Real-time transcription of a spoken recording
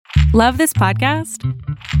Love this podcast?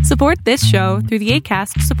 Support this show through the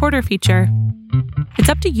Acast supporter feature. It's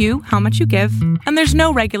up to you how much you give, and there's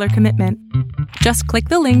no regular commitment. Just click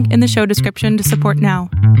the link in the show description to support now.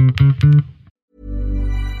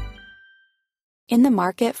 In the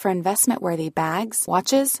market for investment-worthy bags,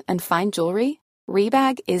 watches, and fine jewelry,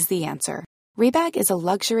 Rebag is the answer. Rebag is a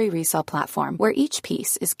luxury resale platform where each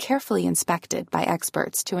piece is carefully inspected by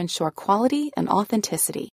experts to ensure quality and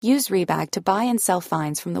authenticity. Use Rebag to buy and sell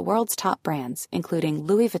finds from the world's top brands, including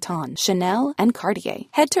Louis Vuitton, Chanel, and Cartier.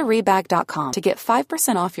 Head to Rebag.com to get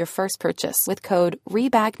 5% off your first purchase with code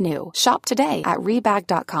REBAGNEW. Shop today at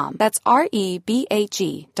Rebag.com. That's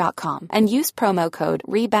REBAG.com. And use promo code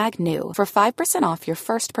REBAGNEW for 5% off your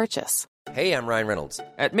first purchase. Hey, I'm Ryan Reynolds.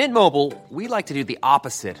 At Mint Mobile, we like to do the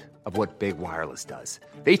opposite of what Big Wireless does.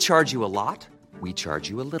 They charge you a lot, we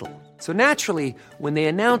charge you a little. So naturally, when they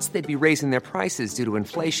announced they'd be raising their prices due to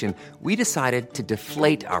inflation, we decided to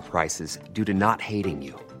deflate our prices due to not hating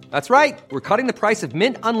you. That's right. We're cutting the price of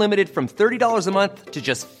Mint Unlimited from $30 a month to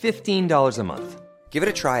just $15 a month. Give it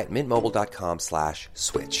a try at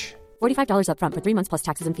mintmobile.com/switch. $45 up front for 3 months plus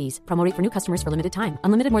taxes and fees. Promo rate for new customers for limited time.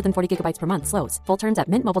 Unlimited more than 40 gigabytes per month. Slows full terms at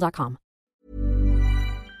mintmobile.com.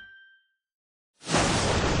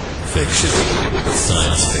 Fiction,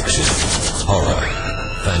 science fiction, horror,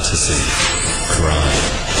 fantasy, crime,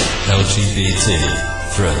 LGBT,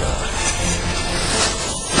 thriller.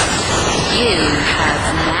 You have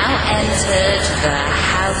now entered the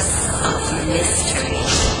House of Mystery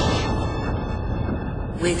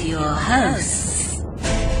with your hosts,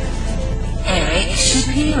 Eric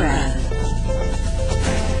Shapiro,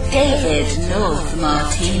 David North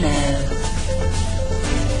Martino,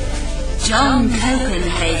 John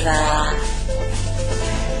Copenhaver,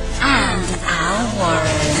 and Al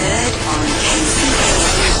Warren. Heard on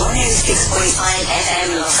KCAA 106.5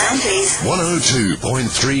 FM Los Angeles,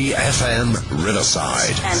 102.3 FM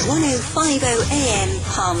Riverside, and 105.0 AM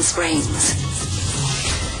Palm Springs.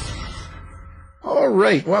 All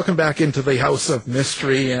right, welcome back into the House of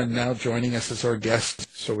Mystery, and now joining us as our guest.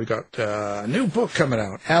 So we got a new book coming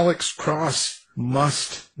out, Alex Cross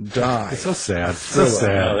Must Die. It's so sad. So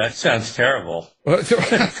sad. Oh, that sounds terrible. and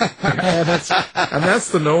that's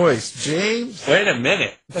the noise. James. Wait a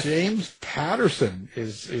minute. James Patterson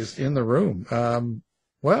is in the room.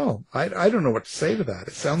 Well, I don't know what to say to that.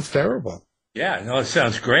 It sounds terrible. Yeah, no, it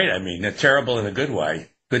sounds great. I mean, terrible in a good way.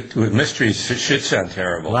 Good with mysteries should sound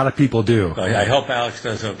terrible. A lot of people do. I hope Alex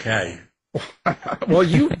does okay. well,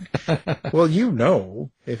 you know,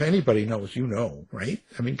 if anybody knows, you know, right?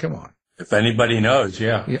 I mean, come on. If anybody knows,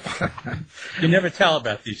 yeah. You never tell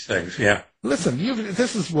about these things, yeah. Listen,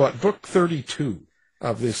 this is what, book 32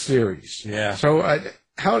 of this series. Yeah. So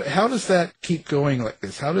how does that keep going like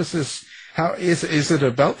this? How does this? How is it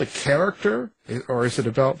about the character, or is it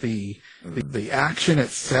about the action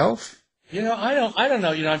itself? You know, I don't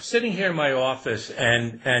know. You know, I'm sitting here in my office,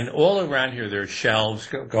 and all around here there are shelves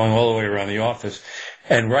going all the way around the office.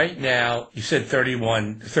 And right now, you said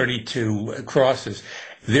 32 crosses.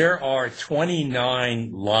 There are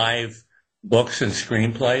 29 live books and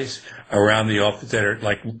screenplays around the office that are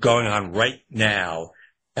like going on right now,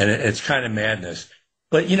 and it's kind of madness.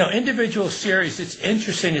 But, you know, individual series, it's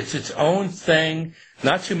interesting. It's its own thing.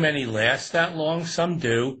 Not too many last that long. Some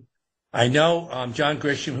do. I know John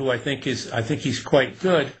Grisham, who I think he's quite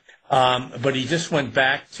good, but he just went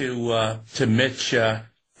back to Mitch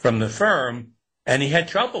from the Firm, and he had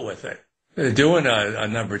trouble with it, doing a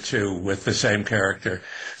number 2 with the same character.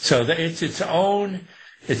 So it's its own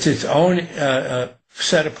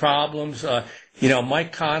set of problems. You know,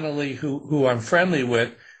 Mike Connolly, who I'm friendly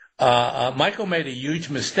with, Michael made a huge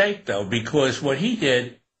mistake though, because what he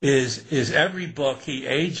did is every book he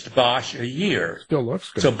aged Bosch a year. Still looks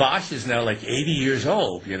good. So Bosch is now like 80 years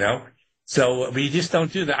old, you know. So we just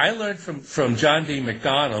don't do that. I learned from John D.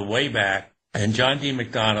 McDonnell way back, and John D.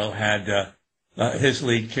 McDonnell had his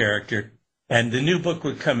lead character, and the new book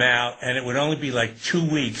would come out, and it would only be like 2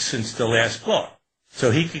 weeks since the last book. So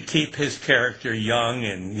he could keep his character young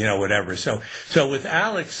and, you know, whatever. So with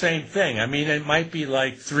Alex, same thing. I mean, it might be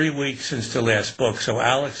like 3 weeks since the last book. So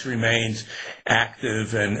Alex remains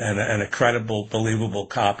active and a credible, believable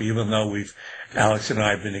cop, even though Alex and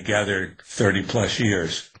I have been together 30 plus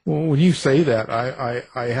years. Well, when you say that,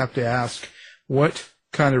 I have to ask, what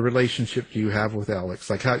kind of relationship do you have with Alex?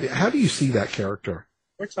 Like, how do you see that character?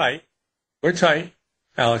 We're tight,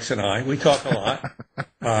 Alex and I. We talk a lot,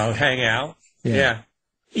 hang out. Yeah.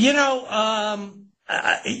 You know,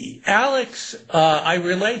 Alex, I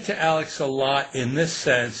relate to Alex a lot in this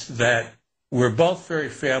sense that we're both very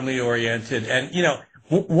family oriented. And, you know,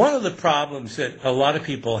 one of the problems that a lot of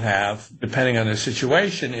people have, depending on their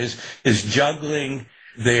situation, is juggling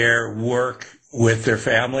their work with their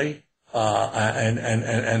family and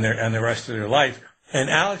the rest of their life. And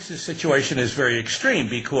Alex's situation is very extreme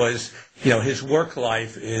because, his work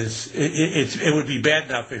life it would be bad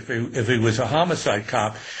enough if he was a homicide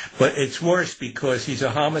cop, but it's worse because he's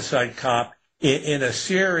a homicide cop in a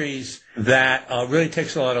series that really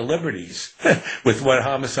takes a lot of liberties with what a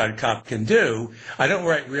homicide cop can do. I don't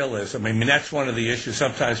write realism. I mean, that's one of the issues.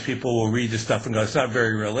 Sometimes people will read the stuff and go, it's not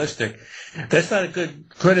very realistic. That's not a good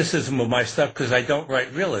criticism of my stuff because I don't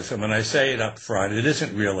write realism, and I say it up front. It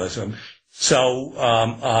isn't realism. So,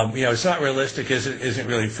 it's not realistic isn't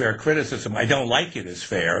really fair criticism. I don't like it as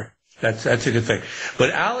fair. That's a good thing.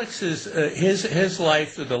 But Alex's, his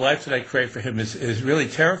life, the life that I create for him is really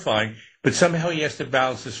terrifying, but somehow he has to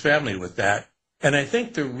balance his family with that. And I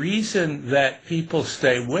think the reason that people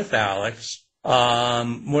stay with Alex,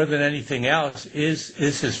 more than anything else is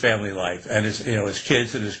his family life and his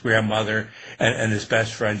kids and his grandmother and his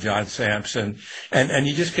best friend, John Sampson. And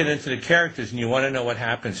you just get into the characters and you want to know what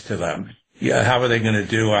happens to them. Yeah, how are they going to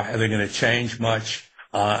do? Are they going to change much?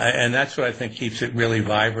 And that's what I think keeps it really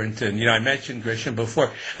vibrant. And, I mentioned Grisham before.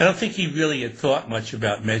 I don't think he really had thought much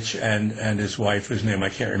about Mitch and his wife, whose name I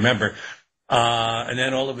can't remember. And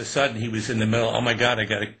then all of a sudden he was in the middle. Oh my God,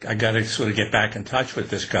 I gotta sort of get back in touch with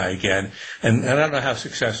this guy again. And I don't know how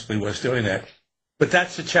successful he was doing that. But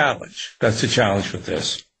that's the challenge. That's the challenge with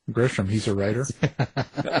this. Grisham, he's a writer.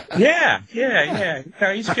 Yeah.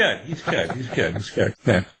 No, he's good. He's good.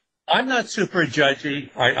 Yeah. I'm not super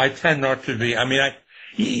judgy. I tend not to be. I mean,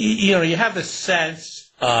 you have a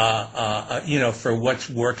sense, for what's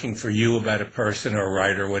working for you about a person or a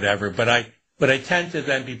writer or whatever. But I tend to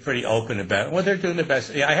then be pretty open about it. Well, they're doing the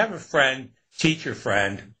best. I have a friend, teacher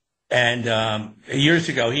friend, and years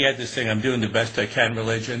ago he had this thing, I'm doing the best I can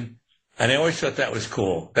religion. And I always thought that was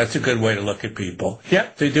cool. That's a good way to look at people.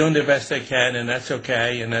 Yep, they're doing the best they can, and that's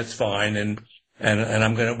okay, and that's fine. And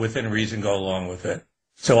I'm going to, within reason, go along with it.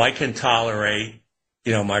 So I can tolerate,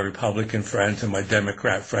 my Republican friends and my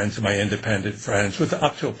Democrat friends and my independent friends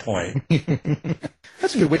up to a point.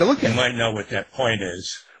 That's a good way to look at it. You might know what that point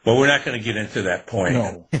is. Well, we're not going to get into that point.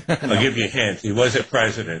 No. I'll give you a hint. He was a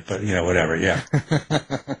president, but, whatever, yeah.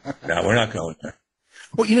 No, we're not going there.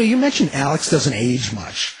 Well, you mentioned Alex doesn't age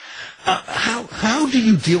much. How do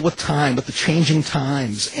you deal with time, with the changing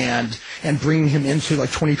times, and bringing him into like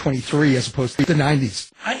 2023 as opposed to the 90s?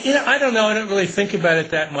 I don't know. I don't really think about it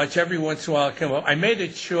that much. Every once in a while I come up. I made a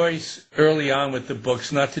choice early on with the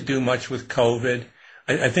books not to do much with COVID.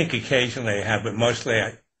 I think occasionally I have, but mostly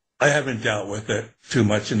I haven't dealt with it too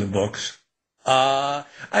much in the books.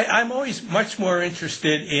 I'm always much more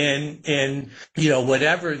interested in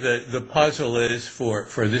whatever the puzzle is for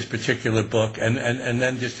this particular book and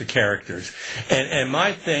then just the characters. And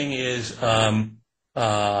my thing is, and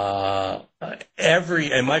Michael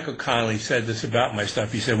Connelly said this about my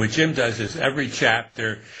stuff. He said, what Jim does is every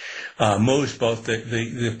chapter, moves both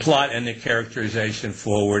the plot and the characterization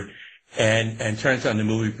forward and turns on the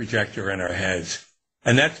movie projector in our heads.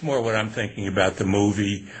 And that's more what I'm thinking about the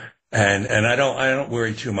movie. And I don't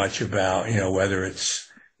worry too much about, whether it's,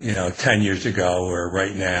 10 years ago or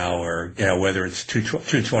right now or, whether it's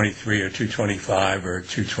 223 or 225 or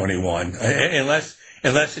 221, unless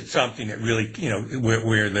it's something that really,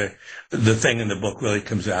 where the thing in the book really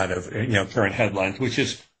comes out of, current headlines, which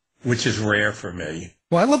is rare for me.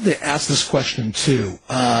 Well, I'd love to ask this question too.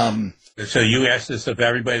 So you ask this of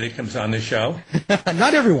everybody that comes on the show?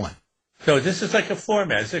 Not everyone. So this is like a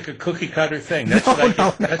format. It's like a cookie cutter thing. That's we're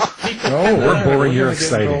boring. You're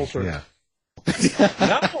exciting. Yeah.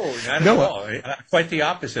 No, not at all. Quite the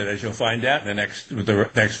opposite, as you'll find out in the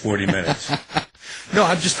next 40 minutes. No,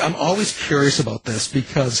 I'm always curious about this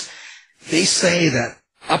because they say that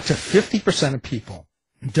up to 50% of people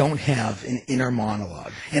don't have an inner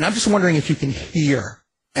monologue. And I'm just wondering if you can hear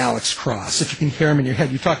Alex Cross, if you can hear him in your head.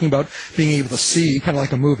 You're talking about being able to see, kind of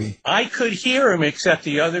like a movie. I could hear him, except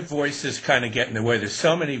the other voices kind of get in the way. There's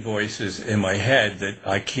so many voices in my head that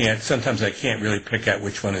sometimes I can't really pick out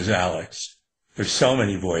which one is Alex. There's so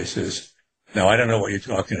many voices. No, I don't know what you're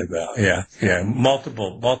talking about. Yeah.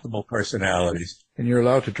 Multiple personalities. And you're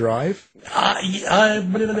allowed to drive? A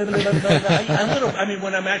little. I mean,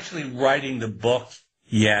 when I'm actually writing the book,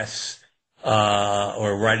 yes.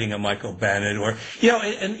 Or writing a Michael Bennett, or,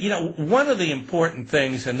 one of the important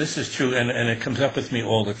things, and this is true, and it comes up with me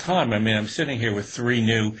all the time. I mean, I'm sitting here with 3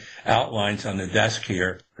 new outlines on the desk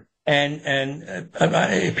here, and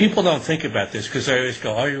people don't think about this because I always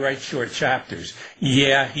go, oh, you write short chapters.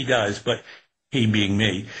 Yeah, he does, but he being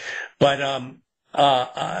me. But,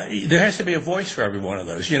 there has to be a voice for every one of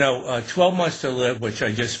those. 12 Months to Live, which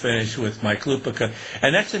I just finished with Mike Lupica,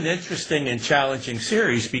 and that's an interesting and challenging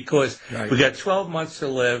series because we got 12 Months to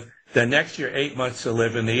Live, the next year 8 Months to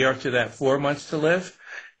Live, and the year after that 4 months to live.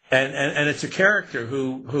 And it's a character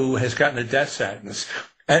who has gotten a death sentence.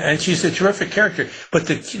 And she's a terrific character. But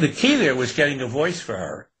the key there was getting a voice for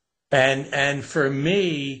her. And for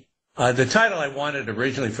me, the title I wanted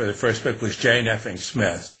originally for the first book was Jane Effing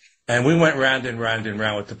Smith. And we went round and round and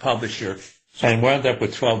round with the publisher and wound up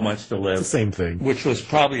with 12 Months to Live. It's the same thing. Which was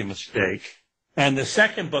probably a mistake. And the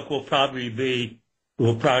second book will probably be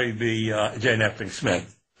Jane Effing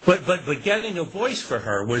Smith. But getting a voice for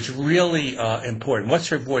her was really important. What's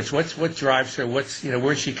her voice? What drives her?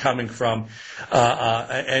 Where's she coming from?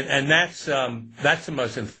 And that's the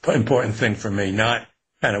most important thing for me. Not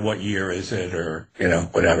kind of what year is it or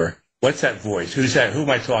whatever. What's that voice? Who's that? Who am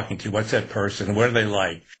I talking to? What's that person? What are they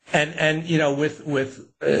like? And with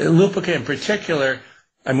Lupica in particular,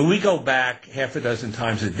 I mean, we go back half a dozen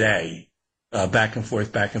times a day, back and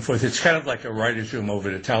forth. It's kind of like a writer's room over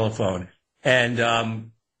the telephone, and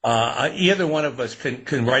either one of us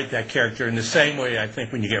can write that character in the same way. I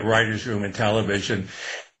think when you get writer's room in television,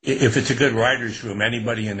 if it's a good writer's room,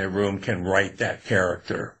 anybody in their room can write that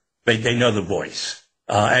character. They know the voice.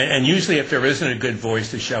 And usually if there isn't a good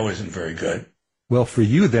voice, the show isn't very good. Well, for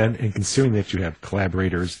you then, and considering that you have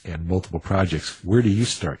collaborators and multiple projects, where do you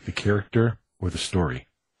start, the character or the story?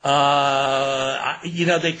 They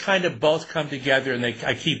kind of both come together, and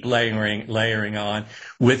I keep layering on.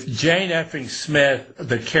 With Jane Effing Smith,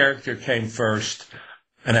 the character came first,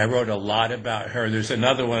 and I wrote a lot about her. There's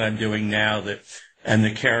another one I'm doing now and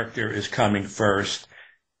the character is coming first.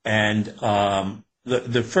 And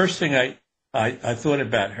the first thing I thought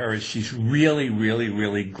about her is she's really, really,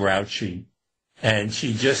 really grouchy. And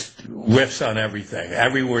she just riffs on everything.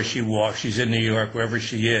 Everywhere she walks, she's in New York, wherever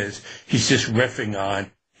she is, she's just riffing on,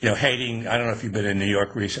 hating, I don't know if you've been in New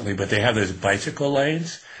York recently, but they have those bicycle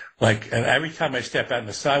lanes. And every time I step out on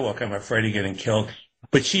the sidewalk, I'm afraid of getting killed.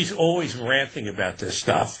 But she's always ranting about this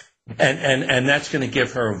stuff. And that's going to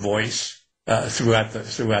give her a voice, throughout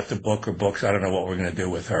the book or books. I don't know what we're going to do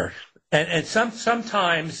with her. And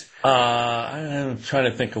sometimes, I'm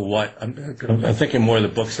trying to think of what, I'm thinking more of the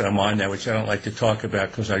books that I'm on now, which I don't like to talk about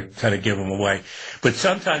because I kind of give them away. But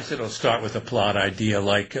sometimes it'll start with a plot idea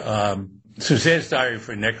like, Suzanne's Diary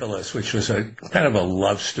for Nicholas, which was a kind of a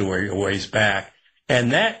love story a ways back.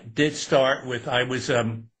 And that did start with,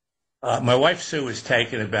 my wife Sue was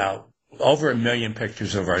taking about over 1 million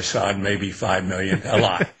pictures of our son, maybe 5 million, a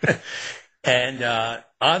lot. And,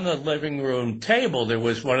 on the living room table, there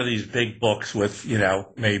was one of these big books with,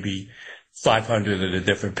 maybe 500 of the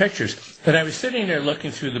different pictures. And I was sitting there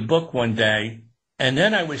looking through the book one day, and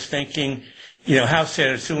then I was thinking, how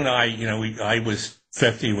sad. Sue and I was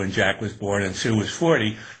 50 when Jack was born, and Sue was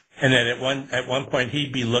 40. And then at one point,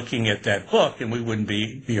 he'd be looking at that book, and we wouldn't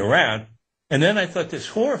be around. And then I thought this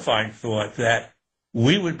horrifying thought that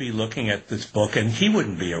we would be looking at this book, and he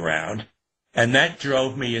wouldn't be around. And that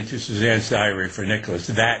drove me into Suzanne's Diary for Nicholas,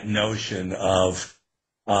 that notion of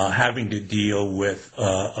having to deal with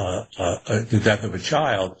the death of a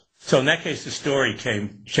child. So in that case, the story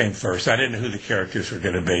came first. I didn't know who the characters were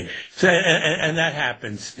going to be. So, and that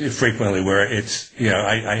happens frequently where it's,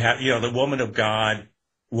 I have, the woman of God.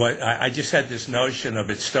 I just had this notion of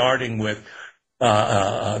it starting with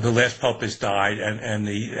the last pope has died and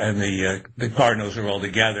the cardinals are all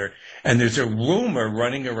together. And there's a rumor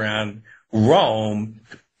running around Rome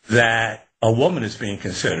that a woman is being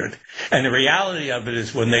considered. And the reality of it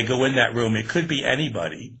is when they go in that room, it could be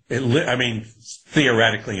anybody.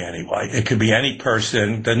 Theoretically anyway. It could be any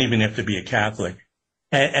person, doesn't even have to be a Catholic.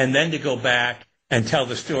 And then to go back and tell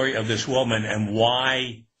the story of this woman and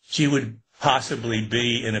why she would possibly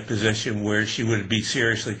be in a position where she would be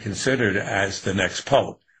seriously considered as the next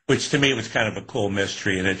pope, which to me was kind of a cool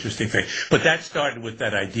mystery and interesting thing. But that started with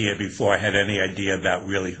that idea before I had any idea about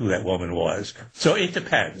really who that woman was. So it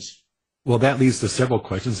depends. Well, that leads to several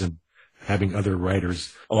questions and having other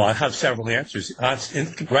writers. Well, I have several answers.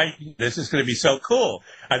 Right? This is going to be so cool.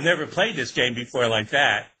 I've never played this game before like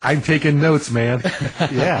that. I'm taking notes, man.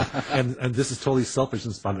 Yeah. And this is totally selfish.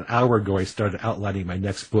 Since about an hour ago, I started outlining my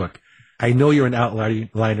next book. I know you're an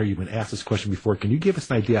outliner. You've been asked this question before. Can you give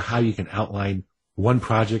us an idea how you can outline one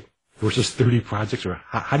project versus 30 projects, or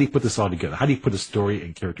how do you put this all together? How do you put a story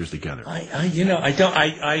and characters together?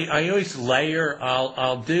 I always layer.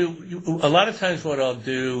 I'll do a lot of times. What I'll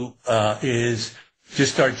do is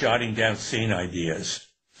just start jotting down scene ideas,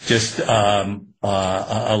 just a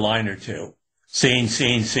line or two. Scene.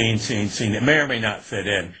 It may or may not fit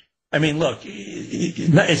in. I mean, look,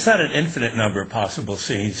 it's not an infinite number of possible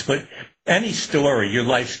scenes, but any story, your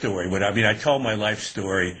life story, I told my life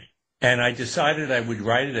story, and I decided I would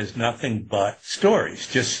write it as nothing but stories,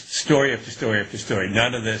 just story after story after story.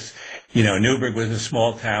 None of this, Newburgh was a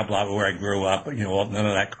small town, blah, blah, where I grew up, none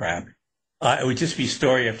of that crap. It would just be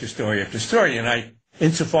story after story after story. And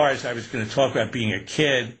insofar as I was going to talk about being a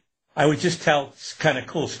kid, I would just tell kind of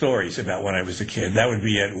cool stories about when I was a kid. That would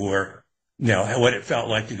be it. Or, what it felt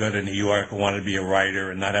like to go to New York. I wanted to be a writer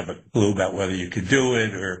and not have a clue about whether you could do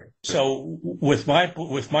it. So with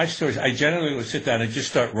my stories, I generally would sit down and just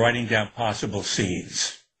start writing down possible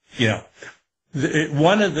scenes.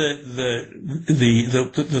 One of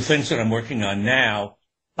the things that I'm working on now,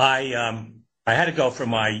 I had to go for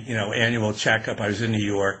my, annual checkup. I was in New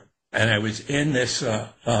York and I was in this,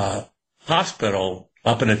 hospital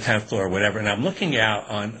up in the 10th floor or whatever. And I'm looking out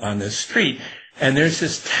on this street and there's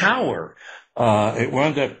this tower. It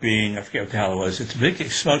wound up being, I forget what the hell it was. It's a big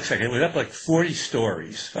smokestack. It went up like 40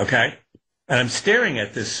 stories. Okay. And I'm staring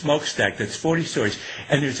at this smokestack that's 40 stories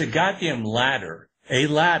and there's a goddamn ladder,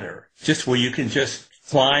 just where you can just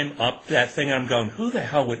climb up that thing. I'm going, who the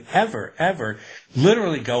hell would ever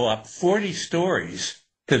literally go up 40 stories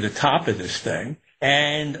to the top of this thing?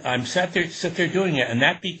 And I'm sat there doing it. And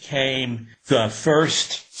that became the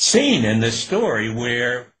first scene in this story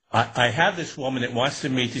where I have this woman that wants to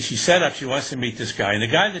meet this. She wants to meet this guy. And the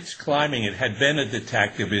guy that's climbing it had been a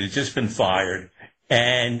detective. It had just been fired.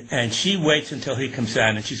 And she waits until he comes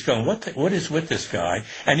down and she's going, what is with this guy?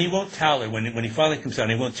 And he won't tell her when he finally comes down,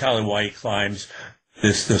 he won't tell her why he climbs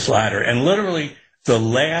this ladder. And literally the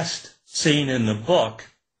last scene in the book,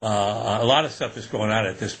 a lot of stuff is going on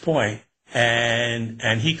at this point.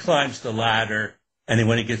 And he climbs the ladder, and then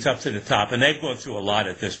when he gets up to the top, and they've gone through a lot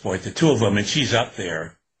at this point, the two of them, and she's up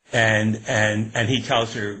there, and he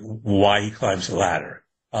tells her why he climbs the ladder.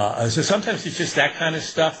 So sometimes it's just that kind of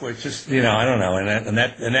stuff where it's just, I don't know, and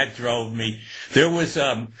that drove me. There was,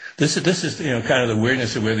 this is, kind of the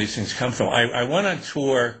weirdness of where these things come from. I went on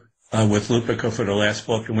tour with Lupica for the last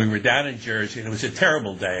book, and we were down in Jersey, and it was a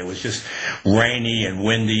terrible day. It was just rainy and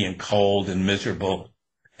windy and cold and miserable.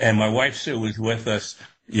 And my wife, Sue, was with us.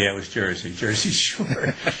 Yeah, it was Jersey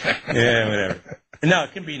Shore. Yeah, whatever. No,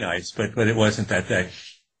 it can be nice, but it wasn't that day.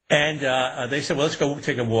 And they said, well, let's go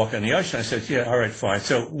take a walk on the ocean. I said, yeah, all right, fine.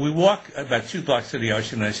 So we walk about 2 blocks to the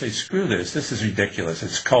ocean, and I say, screw this. This is ridiculous.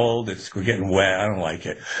 It's cold. We're getting wet. I don't like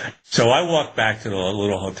it. So I walk back to the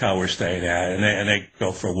little hotel we're staying at, and they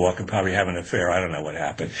go for a walk and probably have an affair. I don't know what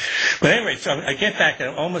happened. But anyway, so I get back, and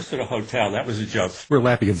I'm almost to the hotel. That was a joke. We're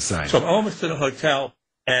laughing inside. So I'm almost to the hotel,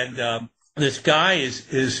 and this guy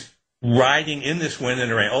is riding in this wind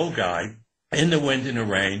and rain, old guy, in the wind and the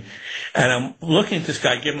rain, and I'm looking at this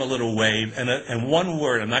guy, give him a little wave, and one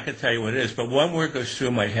word, I'm not going to tell you what it is, but one word goes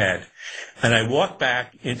through my head. And I walk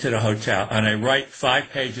back into the hotel, and I write 5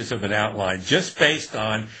 pages of an outline just based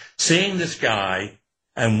on seeing this guy,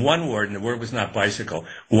 and one word, and the word was not bicycle,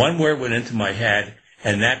 one word went into my head,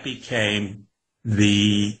 and that became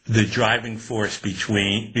the driving force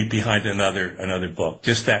behind another book.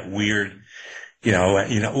 Just that weird,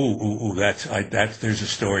 there's a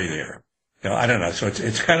story there. I don't know. So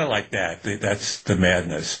it's kind of like that. That's the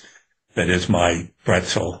madness that is my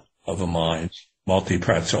pretzel of a mind.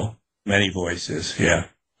 Multi-pretzel. Many voices. Yeah.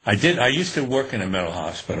 I used to work in a mental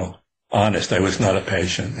hospital. Honest, I was not a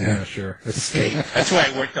patient. Yeah, sure. Escape. That's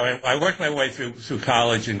why I worked my way through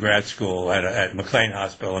college and grad school at McLean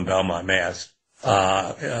Hospital in Belmont, Mass.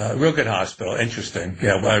 Real good hospital. Interesting.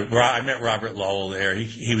 Yeah. I met Robert Lowell there.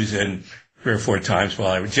 He was in 3 or 4 times while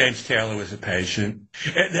I was. James Taylor was a patient.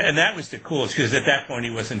 And that was the coolest because at that point he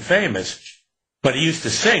wasn't famous, but he used to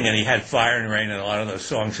sing and he had Fire and Rain and a lot of those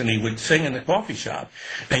songs and he would sing in the coffee shop.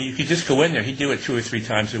 And you could just go in there. He'd do it 2 or 3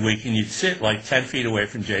 times a week and you'd sit like 10 feet away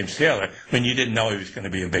from James Taylor when you didn't know he was going to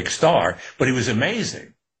be a big star, but he was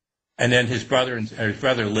amazing. And then his brother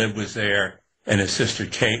Liv was there and his sister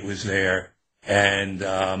Kate was there. And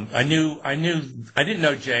I didn't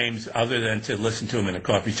know James other than to listen to him in a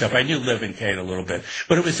coffee shop. I knew Liv and Kate a little bit,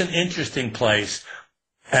 but it was an interesting place.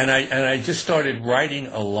 And I just started writing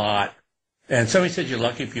a lot. And somebody said, you're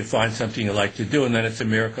lucky if you find something you like to do, and then it's a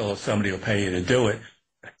miracle if somebody will pay you to do it.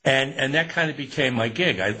 And that kind of became my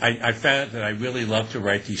gig. I found that I really loved to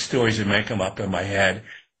write these stories and make them up in my head.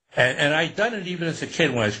 And I'd done it even as a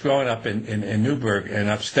kid when I was growing up in Newburgh and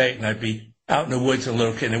upstate, and I'd be out in the woods a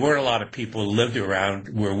little kid. And there weren't a lot of people who lived around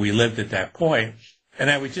where we lived at that point.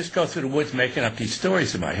 And I would just go through the woods making up these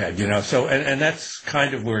stories in my head, So, and that's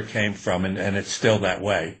kind of where it came from. And it's still that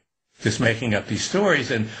way, just making up these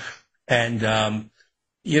stories. And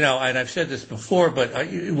and I've said this before, but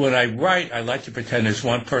when I write, I like to pretend there's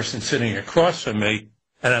one person sitting across from me,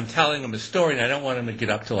 and I'm telling them a story, and I don't want them to get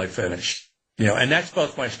up till I finish. And that's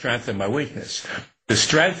both my strength and my weakness. The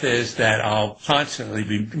strength is that I'll constantly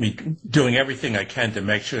be doing everything I can to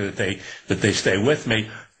make sure that they stay with me.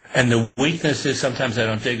 And the weakness is sometimes I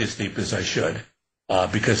don't dig as deep as I should,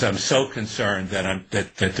 because I'm so concerned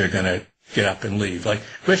that they're going to get up and leave. Like,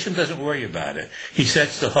 Grisham doesn't worry about it. He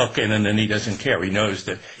sets the hook in, and then he doesn't care. He knows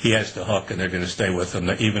that he has the hook, and they're going to stay with him,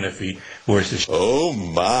 even if he wears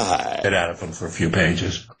the get out of him for a few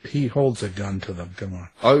pages. He holds a gun to them. Come on.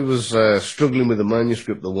 I was struggling with a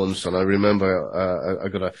manuscript once, and I remember I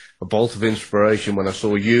got a bolt of inspiration when I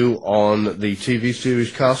saw you on the TV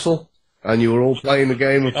series Castle. And you were all playing the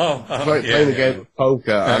game of the game of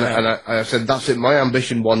poker, and I said, that's it. My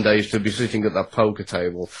ambition one day is to be sitting at that poker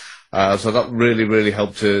table. So that really, really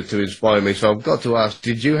helped to inspire me. So I've got to ask,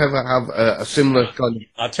 did you ever have a similar kind of...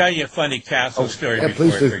 I'll tell you a funny castle story before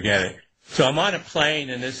I forget it. So I'm on a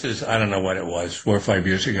plane, and this is, I don't know what it was, 4 or 5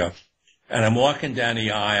 years ago. And I'm walking down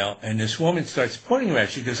the aisle, and this woman starts pointing at me.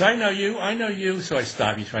 She goes, I know you. So I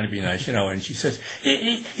stop. You're trying to be nice, and she says,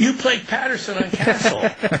 you played Patterson on Castle.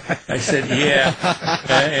 I said, yeah.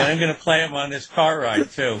 And I'm going to play him on this car ride,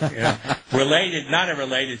 too. Related, not a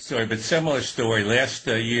related story, but similar story. Last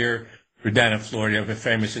year, we're down in Florida. We have a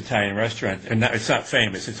famous Italian restaurant. And it's not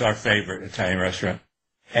famous. It's our favorite Italian restaurant.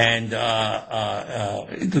 And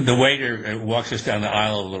the waiter walks us down the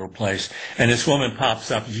aisle of a little place, and this woman pops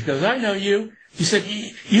up, and she goes, I know you. She said,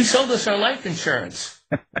 you sold us our life insurance.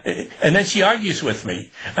 And then she argues with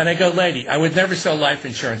me. And I go, lady, I would never sell life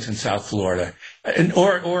insurance in South Florida,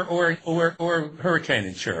 or hurricane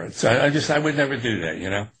insurance. I would never do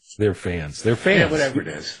that, They're fans. Yeah, whatever it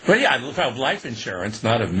is. But yeah, I have life insurance,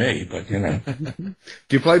 not of me, but, Do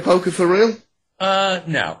you play poker for real?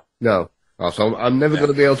 No. No. Oh, so I'm never going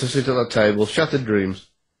to be able to sit at that table. Shattered dreams.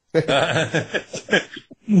 Well,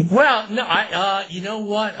 no, you know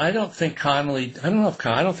what? I don't think Connolly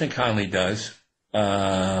does.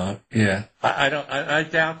 Yeah. I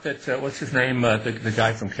doubt that, what's his name? The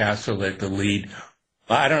guy from Castle, the lead.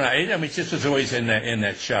 I don't know. I mean, it just was always in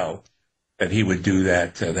that show that he would do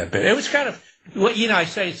that bit. It was kind of, well, I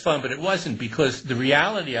say it's fun, but it wasn't, because the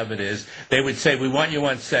reality of it is they would say, we want you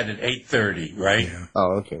on set at 8:30, right? Yeah.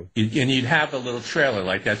 Oh, okay. And you'd have a little trailer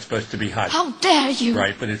like that's supposed to be hot. How dare you?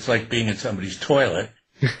 Right, but it's like being in somebody's toilet.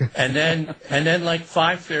 and then like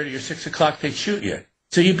 5:30 or 6 o'clock, they'd shoot you.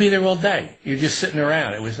 So you'd be there all day. You're just sitting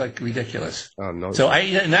around. It was like ridiculous. Oh, no. So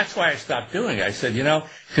and that's why I stopped doing it. I said, it's going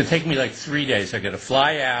to take me like 3 days. I got to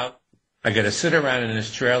fly out. I got to sit around in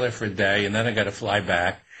this trailer for a day, and then I got to fly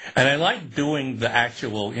back. And I like doing the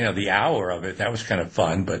actual, the hour of it. That was kind of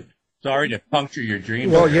fun, but sorry to puncture your dream.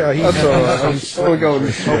 Well, yeah, that's all right. I'm going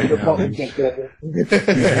his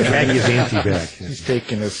auntie back. He's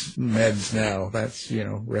taking his meds now. That's,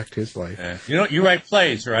 wrecked his life. Yeah. You write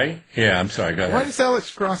plays, right? Yeah, I'm sorry. Go ahead. Why does Alex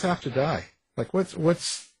Cross have to die? Like, what's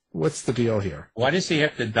the deal here? Why does he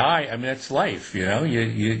have to die? I mean, that's life,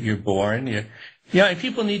 You're born, and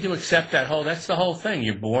people need to accept that's the whole thing.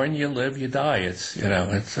 You're born, you live, you die. It's,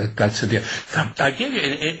 that's the deal. I give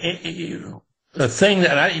you a thing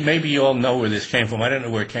that maybe you all know where this came from. I don't know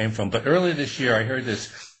where it came from, but earlier this year I heard this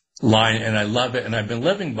line, and I love it, and I've been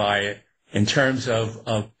living by it in terms of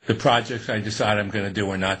the projects I decide I'm going to do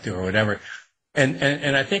or not do or whatever.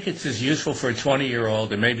 And I think it's as useful for a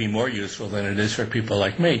 20-year-old, and maybe more useful than it is for people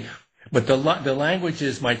like me. But the language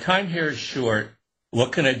is, my time here is short.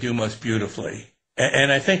 What can I do most beautifully?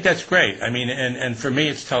 And I think that's great. I mean, and for me,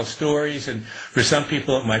 it's tell stories. And for some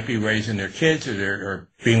people, it might be raising their kids or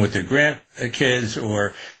being with their grandkids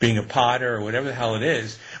or being a potter or whatever the hell it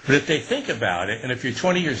is. But if they think about it, and if you're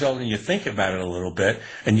 20 years old and you think about it a little bit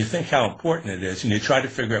and you think how important it is and you try to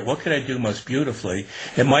figure out what could I do most beautifully,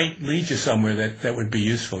 it might lead you somewhere that would be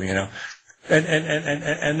useful, And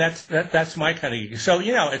that's my kind of, so,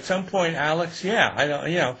 at some point, Alex,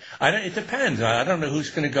 it depends. I don't know who's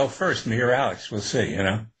going to go first, me or Alex. We'll see,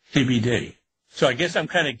 TBD. So I guess I'm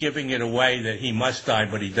kind of giving it away that he must die,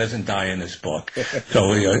 but he doesn't die in this book.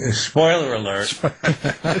 So, spoiler alert.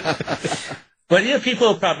 But, people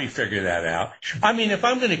will probably figure that out. I mean, if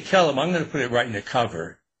I'm going to kill him, I'm going to put it right in the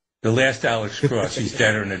cover. The last Alex Cross, he's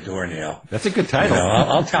deader than a doornail. That's a good title.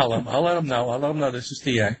 I'll tell him. I'll let him know this is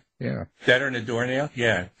the end. Yeah. Deader than a doornail?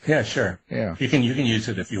 Yeah. Yeah, sure. Yeah. You can use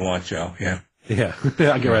it if you want, Joe. Yeah. Yeah.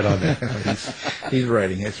 I'll get right on that. He's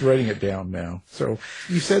writing it. He's writing it down now. So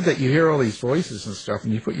you said that you hear all these voices and stuff,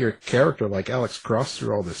 and you put your character like Alex Cross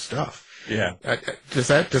through all this stuff. Yeah. Does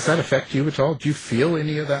that affect you at all? Do you feel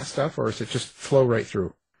any of that stuff, or does it just flow right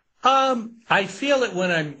through? I feel it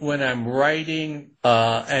when I'm writing,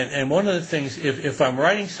 and one of the things, if I'm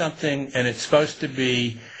writing something and it's supposed to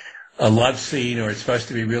be a love scene or it's supposed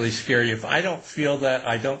to be really scary, if I don't feel that,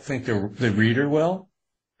 I don't think the reader will.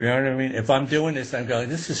 You know what I mean? If I'm doing this, I'm going,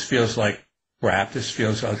 this just feels like crap. This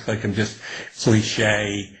feels like I'm just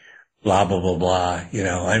cliche, blah, blah, blah, blah,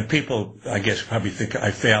 and people, I guess, probably think I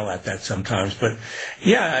fail at that sometimes, but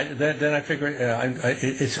yeah, then I figure,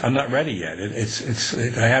 I'm not ready yet.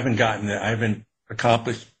 I haven't gotten it. I haven't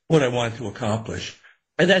accomplished what I wanted to accomplish.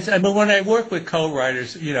 And but when I work with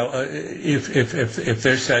co-writers, if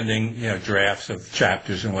they're sending, drafts of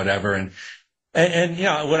chapters and whatever, and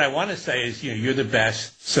what I want to say is, you're the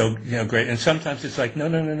best. So, great. And sometimes it's like,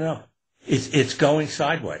 no. It's going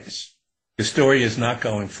sideways. The story is not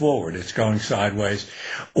going forward; it's going sideways,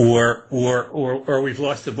 or we've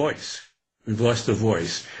lost the voice. We've lost the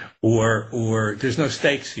voice, or there's no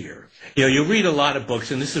stakes here. You read a lot of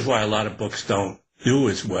books, and this is why a lot of books don't do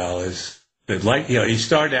as well as they'd like. You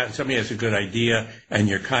start out and somebody has a good idea, and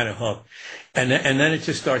you're kind of hooked, and then it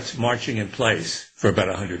just starts marching in place for about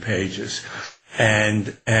 100 pages,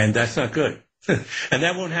 and that's not good. And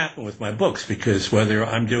that won't happen with my books, because whether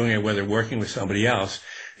I'm doing it, whether working with somebody else,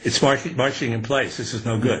 it's marching in place. This is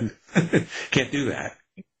no good. Can't do that.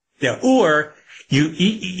 Yeah. Or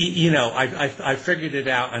I figured it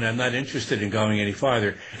out and I'm not interested in going any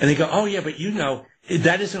farther. And they go, oh yeah, but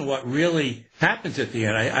that isn't what really happens at the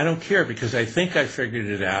end. I don't care, because I think I figured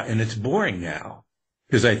it out and it's boring now.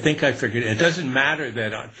 Because I think I figured it doesn't matter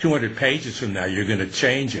that 200 pages from now you're going to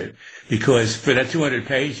change it, because for that 200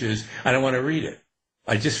 pages, I don't want to read it.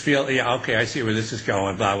 I just feel, okay, I see where this is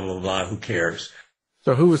going, blah, blah, blah, blah, who cares?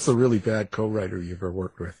 So who was the really bad co-writer you ever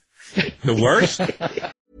worked with? The worst?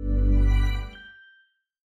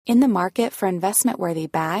 In the market for investment-worthy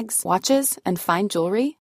bags, watches, and fine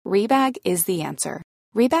jewelry, Rebag is the answer.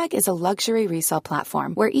 Rebag is a luxury resale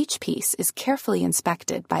platform where each piece is carefully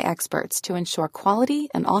inspected by experts to ensure quality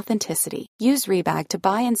and authenticity. Use Rebag to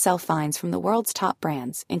buy and sell finds from the world's top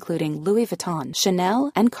brands, including Louis Vuitton,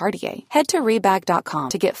 Chanel, and Cartier. Head to Rebag.com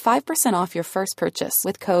to get 5% off your first purchase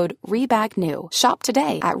with code REBAGNEW. Shop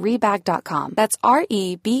today at Rebag.com. That's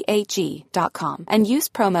REBAG.com. And use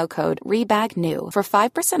promo code REBAGNEW for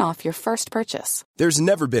 5% off your first purchase. There's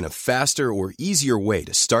never been a faster or easier way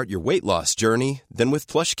to start your weight loss journey than with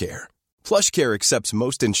PlushCare. PlushCare accepts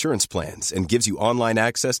most insurance plans and gives you online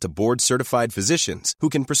access to board-certified physicians who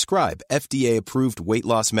can prescribe FDA-approved weight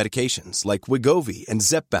loss medications like Wegovy and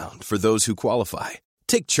Zepbound for those who qualify.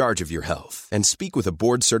 Take charge of your health and speak with a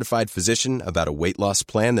board-certified physician about a weight loss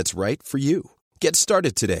plan that's right for you. Get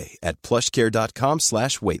started today at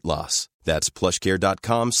plushcare.com/weight loss. That's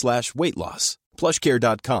plushcare.com/weight loss.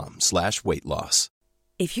 plushcare.com/weight loss.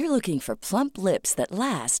 If you're looking for plump lips that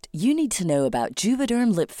last, you need to know about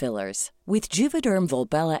Juvederm lip fillers. With Juvederm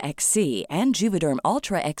Volbella XC and Juvederm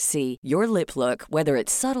Ultra XC, your lip look, whether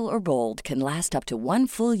it's subtle or bold, can last up to 1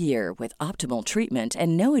 full year with optimal treatment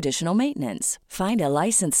and no additional maintenance. Find a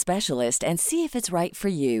licensed specialist and see if it's right for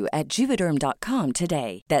you at Juvederm.com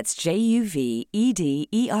today. That's JUVEDERM.com.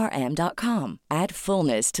 Add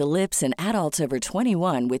fullness to lips in adults over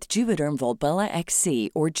 21 with Juvederm Volbella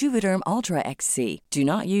XC or Juvederm Ultra XC. Do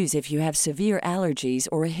not use if you have severe allergies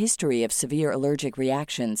or a history of severe allergic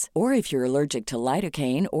reactions, or if you're allergic to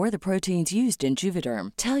lidocaine or the proteins used in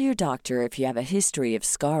Juvederm. Tell your doctor if you have a history of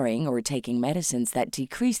scarring or taking medicines that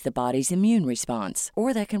decrease the body's immune response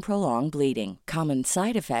or that can prolong bleeding. Common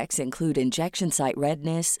side effects include injection site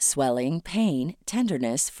redness, swelling, pain,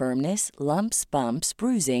 tenderness, firmness, lumps, bumps,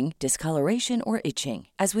 bruising, discoloration, or itching.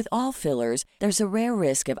 As with all fillers, there's a rare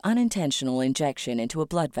risk of unintentional injection into a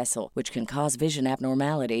blood vessel, which can cause vision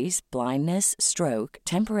abnormalities, blindness, stroke,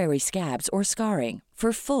 temporary scabs, or scarring.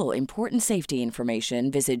 For full, important safety information,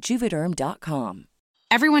 visit Juvederm.com.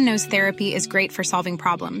 Everyone knows therapy is great for solving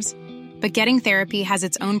problems, but getting therapy has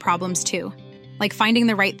its own problems too, like finding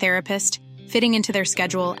the right therapist, fitting into their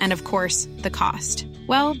schedule, and of course, the cost.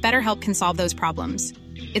 Well, BetterHelp can solve those problems.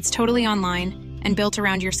 It's totally online and built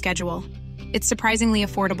around your schedule. It's surprisingly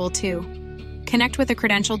affordable too. Connect with a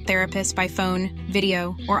credentialed therapist by phone,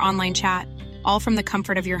 video, or online chat, all from the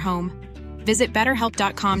comfort of your home. Visit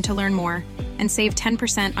BetterHelp.com to learn more and save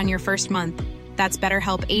 10% on your first month. That's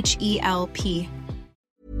BetterHelp, H-E-L-P.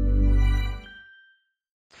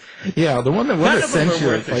 Yeah, the one that sent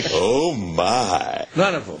you, like, oh my.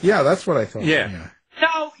 None of them. Yeah, that's what I thought. Yeah.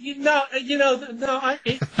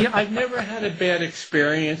 I've never had a bad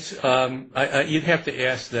experience. You'd have to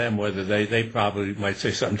ask them whether they probably might say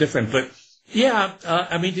something different. But yeah,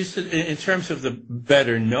 just in terms of the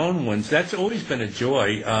better known ones, that's always been a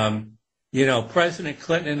joy. President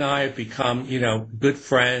Clinton and I have become, good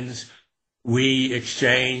friends. We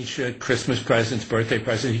exchange Christmas presents, birthday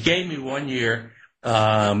presents. He gave me one year,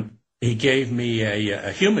 he gave me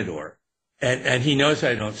a humidor. And he knows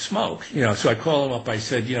I don't smoke, so I call him up. I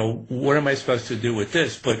said, what am I supposed to do with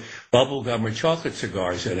this? Put bubble gum or chocolate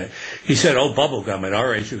cigars in it. He said, oh, bubble gum. At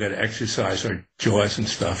our age, we've got to exercise our jaws and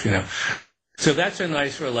stuff, So that's a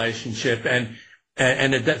nice relationship. And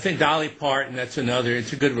the thing, Dolly Parton, that's another,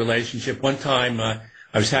 it's a good relationship. One time, I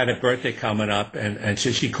had a birthday coming up and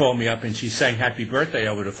she called me up and she sang happy birthday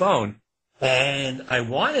over the phone. And I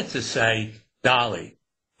wanted to say, Dolly,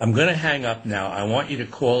 I'm going to hang up now. I want you to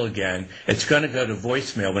call again. It's going to go to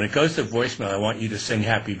voicemail. When it goes to voicemail, I want you to sing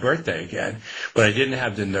happy birthday again. But I didn't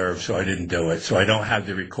have the nerve, so I didn't do it. So I don't have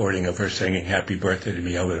the recording of her singing happy birthday to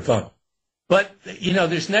me over the phone. But,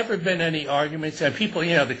 there's never been any arguments. And people,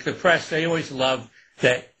 the press, they always love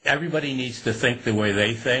that everybody needs to think the way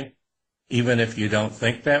they think, even if you don't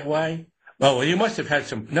think that way. Well, you must have had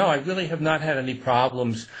some. No, I really have not had any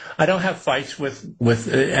problems. I don't have fights with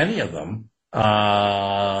any of them.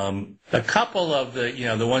 A couple of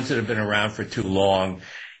the ones that have been around for too long,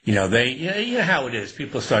 they, you know how it is.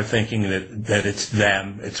 People start thinking that it's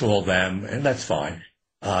them, it's all them, and that's fine.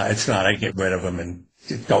 It's not. I get rid of them and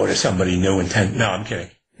go to somebody new and no, I'm kidding.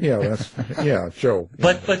 Yeah, Joe.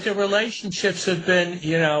 But the relationships have been,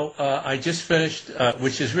 I just finished,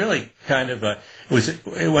 which is really kind of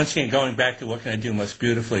once again, going back to What Can I Do Most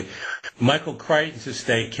Beautifully, Michael Crichton's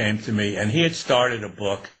estate came to me and he had started a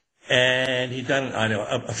book. And he'd done,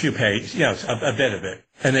 a few pages, a bit of it.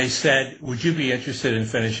 And they said, would you be interested in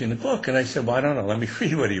finishing the book? And I said, well, I don't know. Let me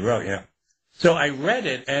read what he wrote, So I read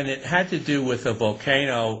it, and it had to do with a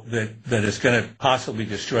volcano that is going to possibly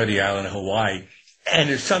destroy the island of Hawaii. And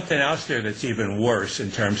there's something else there that's even worse in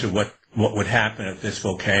terms of what would happen if this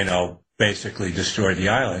volcano basically destroyed the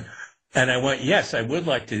island. And I went, yes, I would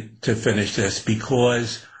like to finish this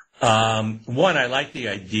because, one, I like the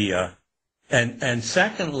idea. And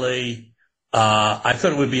secondly, I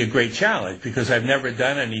thought it would be a great challenge because I've never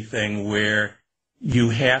done anything where you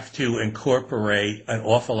have to incorporate an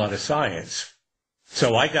awful lot of science.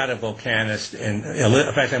 So I got a volcanist, and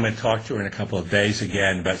in fact, I'm going to talk to her in a couple of days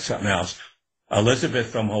again about something else. Elizabeth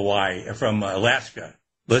from Alaska.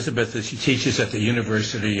 Elizabeth, she teaches at the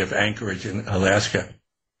University of Anchorage in Alaska.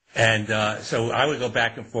 And so I would go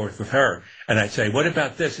back and forth with her, and I'd say, what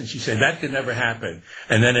about this? And she'd say, that could never happen.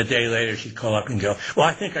 And then a day later, she'd call up and go, well,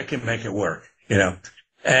 I think I can make it work, and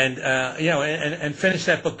finish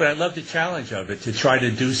that book. But I love the challenge of it, to try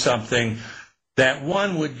to do something that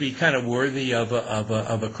one would be kind of worthy of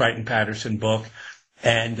a Crichton Patterson book,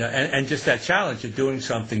 and just that challenge of doing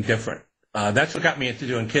something different. That's what got me into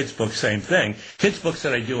doing kids' books, same thing. Kids' books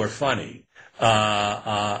that I do are funny. And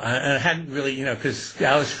I hadn't really, because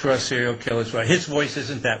Alex Cross, serial killers, his voice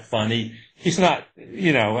isn't that funny. He's not,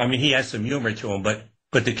 he has some humor to him, but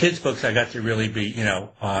the kids' books I got to really be,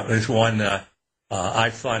 there's one, I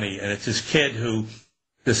Funny, and it's this kid who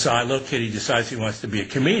little kid, he decides he wants to be a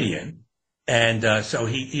comedian. And, so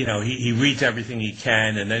he reads everything he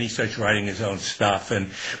can, and then he starts writing his own stuff.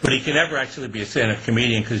 But he can never actually be a stand-up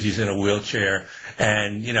comedian because he's in a wheelchair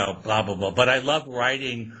and, blah, blah, blah. But I love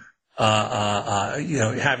writing,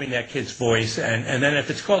 having that kid's voice, and then if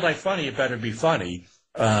it's called I Funny, it better be funny.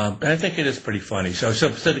 And I think it is pretty funny. So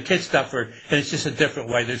the kids stuff and it's just a different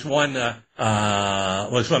way. There's one,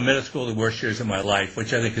 was one Middle School, the Worst Years of My Life,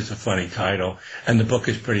 which I think is a funny title, and the book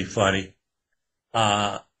is pretty funny.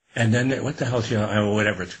 And then what the hell's,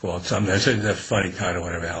 whatever it's called, something. It's a funny title,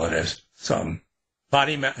 whatever the hell it is. Something.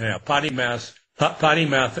 Potty mouth,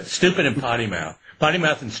 stupid and potty mouth. Potty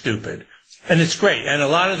mouth and stupid. And it's great. And a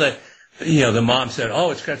lot of the mom said,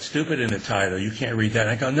 oh, it's got stupid in the title. You can't read that.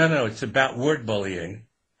 And I go, no, it's about word bullying.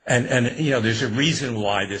 And there's a reason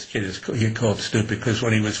why this kid is called stupid, because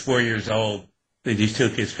when he was 4 years old, these two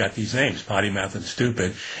kids got these names, potty mouth and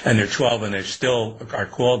stupid, and they're 12 and they still are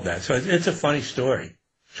called that. So it's a funny story.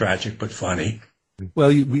 Tragic, but funny. Well,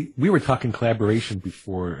 we were talking collaboration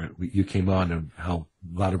before you came on, and how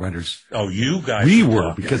a lot of writers. Oh, you guys. We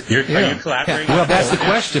were, because. Are you collaborating? Well, that's the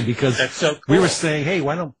question, because that's so cool. We were saying, hey,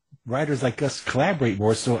 why don't writers like us collaborate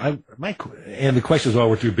more? So and the question is, well,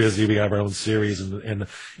 we're too busy. We have our own series, and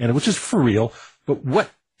which is for real. But what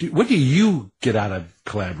do you get out of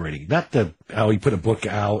collaborating? Not how you put a book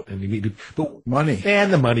out and you meet, but money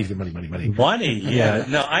and the money. Money, yeah.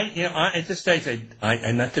 No, at this stage,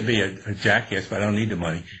 I not to be a jackass, but I don't need the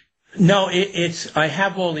money. No, I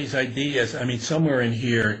have all these ideas. I mean, somewhere in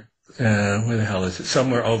here, where the hell is it?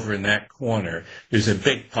 Somewhere over in that corner, there's a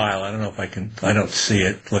big pile. I don't know if I don't see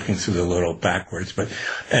it looking through the little backwards, and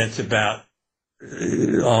it's about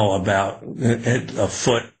about a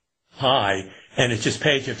foot high, and it's just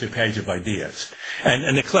page after page of ideas.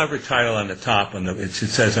 And the clever title on the top, it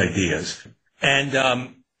says ideas. And,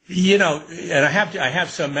 and I have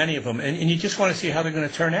so many of them, and you just want to see how they're going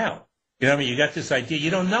to turn out. You know what I mean? You got this idea.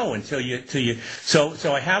 You don't know until you.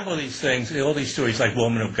 So I have all these things, all these stories like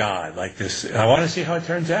Woman of God, like this. I want to see how it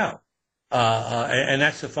turns out. And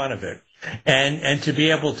that's the fun of it. And to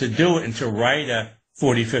be able to do it and to write a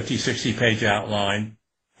 40, 50, 60 page outline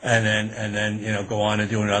and then, go on and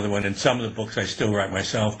do another one. And some of the books I still write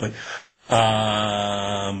myself, but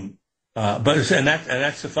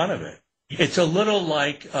that's the fun of it. It's a little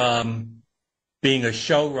like, being a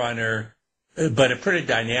showrunner, but a pretty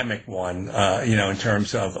dynamic one, in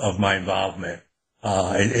terms of my involvement.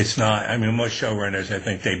 It's not, I mean, most showrunners, I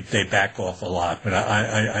think they back off a lot, but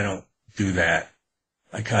I don't do that.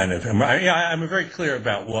 I kind of, I'm very clear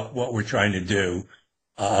about what we're trying to do,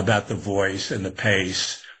 about the voice and the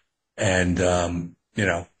pace. And, and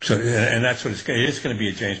that's what it is going to be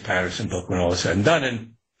a James Patterson book when all is said and done.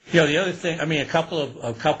 And, the other thing, I mean, a couple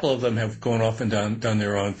of them have gone off and done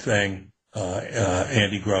their own thing.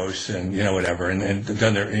 Andy Gross and, whatever, and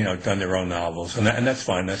done their own novels. And that's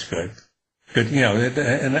fine. That's good. Good,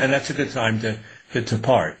 and that's a good time to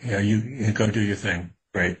part. You go do your thing.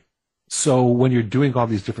 Great. So when you're doing all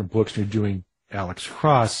these different books, and you're doing Alex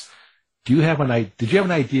Cross, did you have an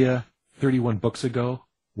idea 31 books ago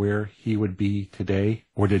where he would be today?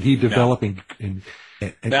 Or did he develop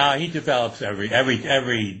No, he develops every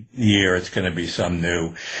year. It's going to be some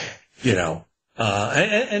new,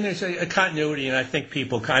 and there's a continuity, and I think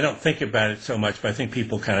I don't think about it so much, but I think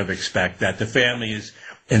people kind of expect that. The family is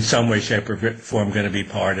in some way, shape, or form going to be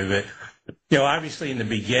part of it. Obviously in the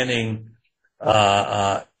beginning,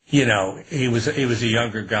 he was a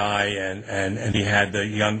younger guy and he had the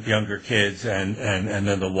younger kids and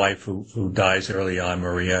then the wife who dies early on,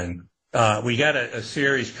 Maria. And, we got a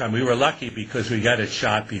series coming. We were lucky because we got it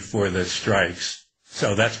shot before the strikes.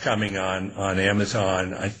 So that's coming on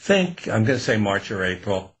Amazon. I think I'm going to say March or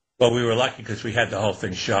April. But we were lucky because we had the whole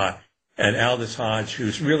thing shot. And Aldous Hodge,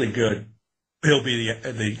 who's really good, he'll be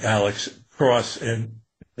the Alex Cross in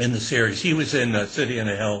the series. He was in City on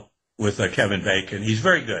the Hill with Kevin Bacon. He's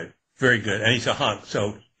very good, and he's a hunk.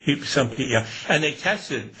 So and they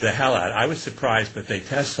tested the hell out. I was surprised, but they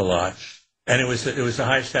test a lot, and it was the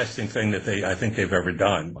highest testing thing that I think they've ever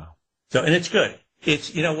done. Wow. So and it's good.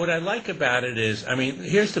 It's, what I like about it is, I mean,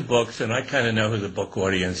 here's the books, and I kind of know who the book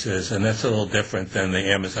audience is, and that's a little different than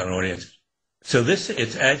the Amazon audience. So it's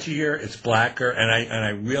edgier, it's blacker, and I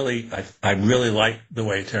really like the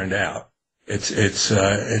way it turned out. It's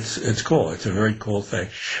cool. It's a very cool thing.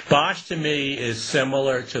 Bosch to me is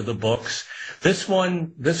similar to the books. This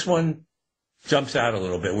one jumps out a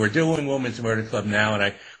little bit. We're doing Women's Murder Club now, and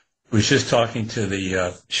I was just talking to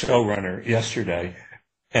the showrunner yesterday.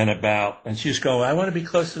 And she's going, I want to be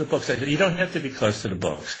close to the books. I said, you don't have to be close to the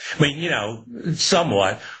books. I mean,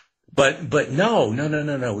 somewhat, but no.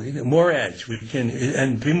 More edge. We can,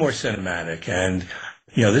 and be more cinematic. And,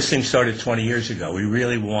 this thing started 20 years ago. We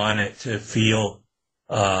really want it to feel,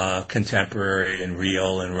 contemporary and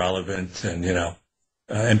real and relevant and,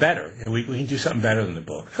 and better. We can do something better than the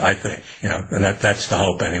book, I think, and that's the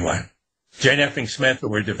hope anyway. Jane Effing Smith, that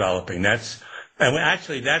we're developing, I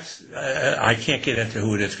can't get into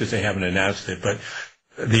who it is because they haven't announced it, but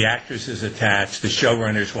the actress is attached. The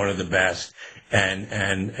showrunner is one of the best, and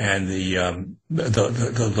the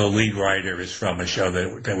lead writer is from a show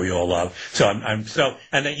that we all love. So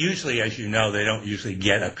and they usually, as you know, they don't usually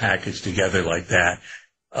get a package together like that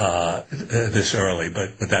this early,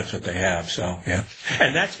 but that's what they have. So yeah,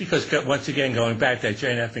 and that's because once again, going back to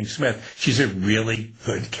Jane Effing Smith, she's a really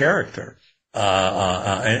good character.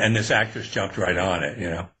 And this actress jumped right on it,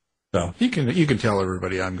 So you can tell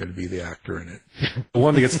everybody I'm going to be the actor in it. The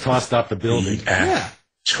one that gets tossed off the building.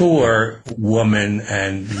 Tour woman,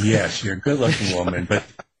 and yes, you're a good-looking woman. But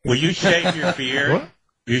will you shave your beard? What?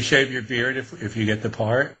 Will you shave your beard if you get the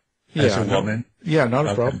part as a woman? Yeah, not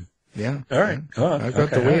a problem. Yeah. All right. I've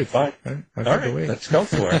got the wig. Fine. I've got the wig. Let's go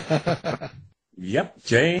for it. Yep,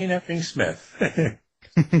 Jane Effing Smith.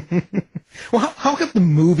 Well, how have the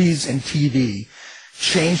movies and TV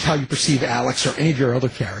changed how you perceive Alex or any of your other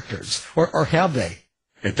characters? Or have they?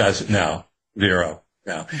 It doesn't. No. Zero.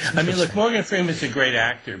 No. I mean, look, Morgan Freeman's a great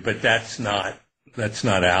actor, but that's not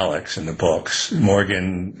Alex in the books.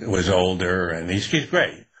 Morgan was older and he's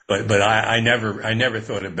great. But I never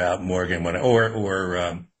thought about Morgan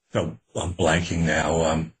I'm blanking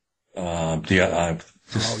now.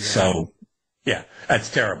 Yeah, that's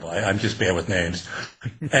terrible. I'm just bad with names.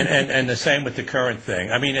 And the same with the current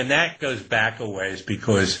thing. I mean, and that goes back a ways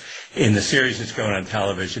because in the series that's going on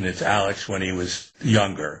television, it's Alex when he was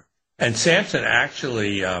younger. And Samson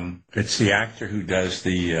actually, it's the actor who does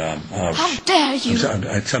the... How dare you!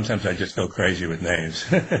 Sometimes I just go crazy with names.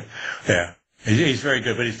 Yeah. He's very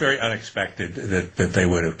good, but he's very unexpected that they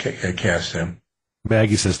would have cast him.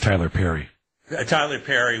 Maggie says Tyler Perry. Tyler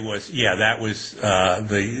Perry was, that was,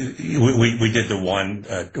 we did the one,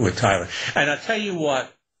 with Tyler. And I'll tell you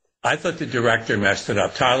what, I thought the director messed it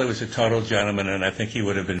up. Tyler was a total gentleman, and I think he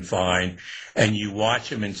would have been fine. And you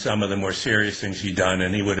watch him in some of the more serious things he'd done,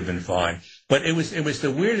 and he would have been fine. But it was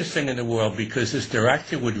the weirdest thing in the world because this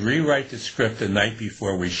director would rewrite the script the night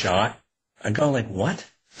before we shot. I go like, what?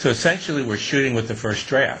 So essentially we're shooting with the first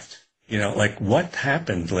draft. Like what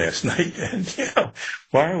happened last night? And,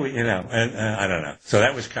 why are we, and I don't know. So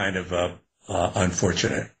that was kind of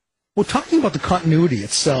unfortunate. Well, talking about the continuity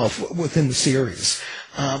itself within the series,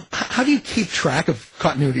 how do you keep track of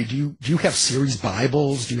continuity? Do you have series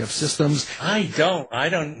Bibles? Do you have systems? I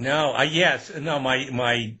don't know.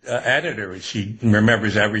 My editor, she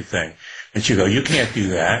remembers everything. And she go, you can't do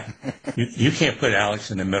that. You can't put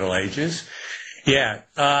Alex in the Middle Ages. Yeah.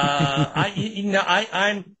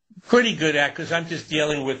 I'm pretty good at, because I'm just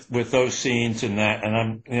dealing with those scenes and that,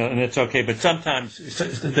 and and it's okay. But sometimes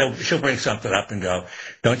she'll bring something up and go,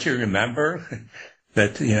 don't you remember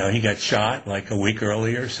that, he got shot like a week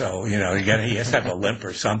earlier? So, he has to have a limp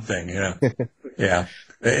or something, Yeah.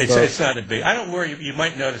 It's not a big, I don't worry. You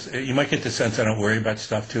might notice, you might get the sense I don't worry about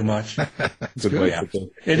stuff too much. It's good. Yeah.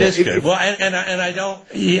 It is good. Well, and I don't,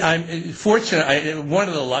 I'm fortunate. One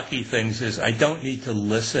of the lucky things is I don't need to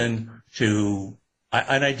listen to,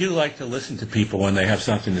 and I do like to listen to people when they have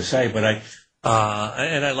something to say, but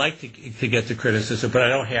I like to get the criticism, but I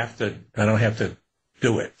don't have to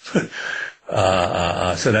do it. So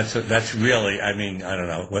that's really, I don't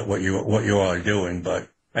know what you all are doing, but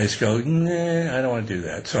I just go, nah, I don't want to do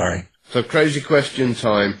that. Sorry. So crazy question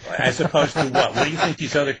time. As opposed to what? What do you think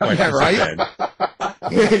these other questions right? have been?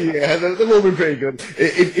 Yeah, they've all been pretty good.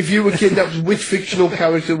 If you were kidnapped, which fictional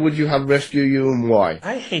character would you have rescue you and why?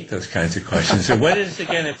 I hate those kinds of questions. So what is,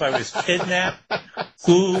 again, if I was kidnapped,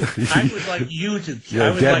 who? I would like you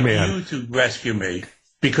to rescue me,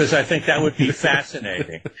 because I think that would be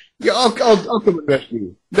fascinating. Yeah, I'll come and rescue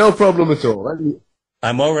you. No problem at all.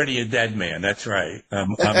 I'm already a dead man. That's right.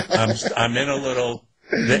 I'm in a little.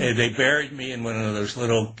 They buried me in one of those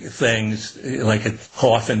little things, like a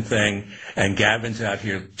coffin thing, and Gavin's out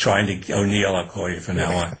here trying to, O'Neill, I'll call you from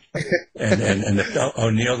now on, and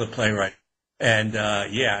O'Neill, the playwright, and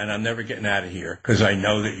and I'm never getting out of here because I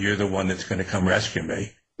know that you're the one that's going to come rescue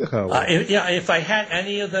me. If I had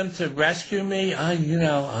any of them to rescue me,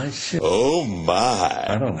 I should. Oh my!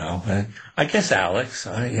 I don't know. I guess Alex.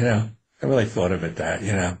 I really thought of it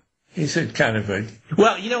that. He's a kind of a...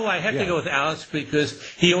 Well, I have to go with Alex because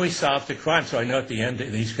he always solved the crime, so I know at the end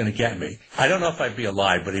that he's going to get me. I don't know if I'd be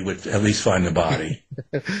alive, but he would at least find the body.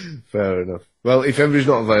 Fair enough. Well, if everybody's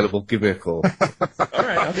not available, give me a call. All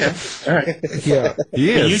right, okay. All right. Yeah,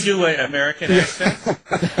 he is. Can you do an American accent?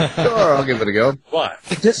 Sure, I'll give it a go. What?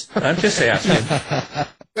 I'm just asking.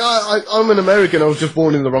 I'm an American. I was just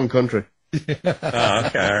born in the wrong country. Oh, okay, all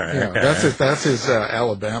right. Yeah, okay. That's his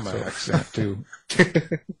Alabama accent too.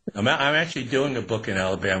 I'm actually doing a book in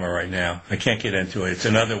Alabama right now. I can't get into it. It's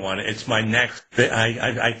another one. It's my next.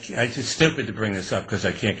 It's stupid to bring this up because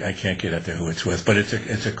I can't get into who it's with. But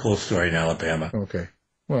it's a cool story in Alabama. Okay.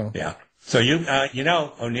 Well. Yeah. So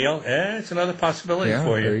O'Neill. It's another possibility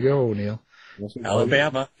for you. There you go, O'Neill.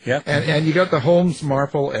 Alabama. Yeah. And you got the Holmes,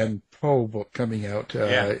 Marple, and Poe book coming out.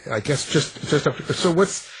 I guess just after. So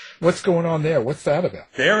what's going on there? What's that about?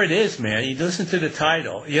 There it is, man. You listen to the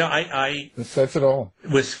title. It says it all.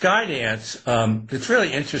 With Skydance, it's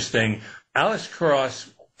really interesting. Alex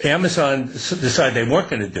Cross, Amazon decided they weren't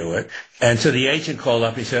going to do it. And so the agent called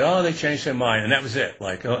up. He said, they changed their mind. And that was it.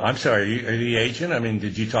 Like, I'm sorry, are you the agent?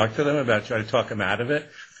 Did you talk to them about trying to talk them out of it?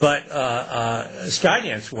 But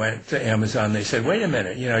Skydance went to Amazon. They said, wait a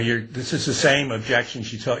minute, this is the same objection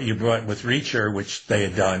you brought with Reacher, which they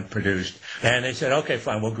had produced. And they said, okay,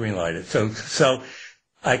 fine, we'll greenlight it. So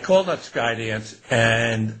I called up Skydance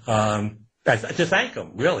and to thank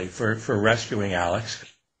them, really, for rescuing Alex.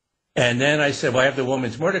 And then I said, well, I have the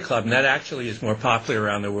Women's Murder Club, and that actually is more popular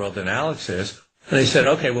around the world than Alex is. And they said,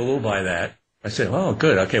 okay, well, we'll buy that. I said, oh,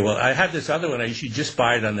 good. Okay, well, I have this other one. You should just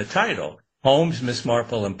buy it on the title. Holmes, Miss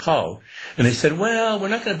Marple, and Poe. And they said, well, we're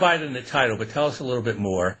not going to buy it in the title, but tell us a little bit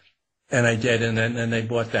more. And I did, and then they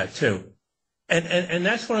bought that too. And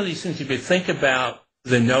that's one of these things, if you think about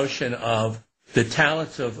the notion of the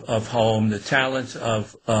talents of Home, the talents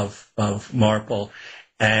of Marple,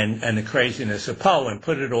 and the craziness of Poe, and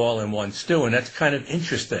put it all in one stew. And that's kind of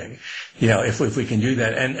interesting, if we can do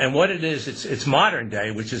that. And what it is, it's modern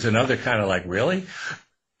day, which is another kind of like, really?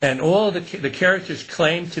 And all of the characters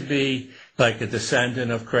claim to be like a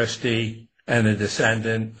descendant of Christie and a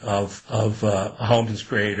descendant of Holmes'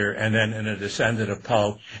 creator, and then a descendant of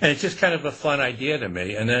Poe. And it's just kind of a fun idea to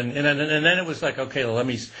me. And then it was like, okay, well,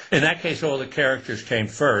 in that case, all the characters came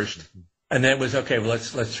first. And then it was, okay, well,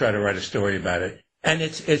 let's try to write a story about it. And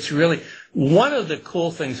it's really, one of the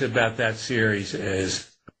cool things about that series is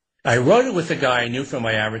I wrote it with a guy I knew from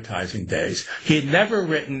my advertising days. He had never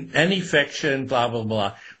written any fiction, blah, blah,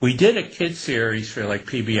 blah. We did a kids series for like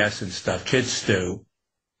PBS and stuff, Kids Stew.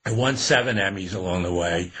 I won 7 Emmys along the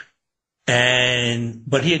way.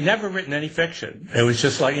 But he had never written any fiction. It was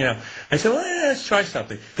just like, I said, well, let's try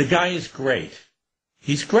something. The guy is great.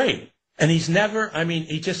 He's great. And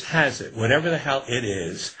he just has it, whatever the hell it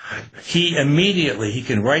is. He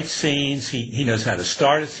can write scenes. He knows how to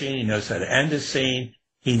start a scene. He knows how to end a scene.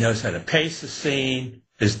 He knows how to pace a scene.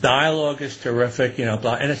 His dialogue is terrific,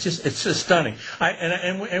 blah. And it's just stunning.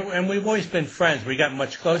 And we've always been friends. We got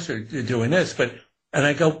much closer to doing this, and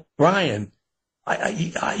I go, Brian,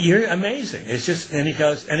 you're amazing. It's just, and he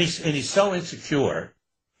goes, and he's so insecure,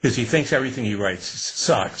 because he thinks everything he writes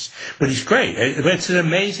sucks. But he's great. It's an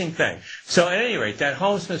amazing thing. So at any rate, that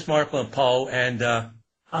Holmes, Miss Marple, and Poe, and,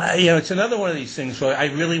 it's another one of these things where I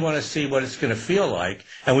really want to see what it's going to feel like.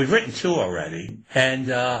 And we've written 2 already. And,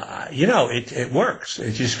 it works.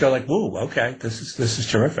 You just go like, woo, okay, this is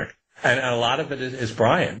terrific. And a lot of it is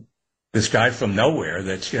Brian, this guy from nowhere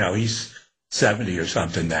that's, he's 70 or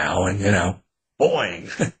something now. And,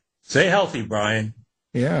 boing. Stay healthy, Brian.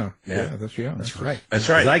 Yeah, that's right. That's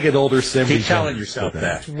right. As I get older, keep telling yourself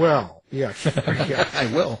that. Well, yeah,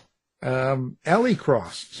 I will. Allie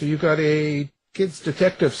Cross. So you've got a kids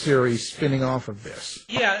detective series spinning off of this.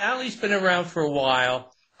 Yeah, Allie's been around for a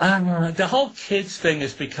while. The whole kids thing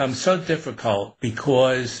has become so difficult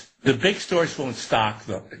because the big stores won't stock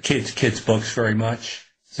the kids books very much.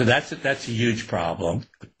 So that's a huge problem.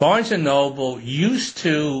 Barnes & Noble used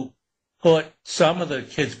to put some of the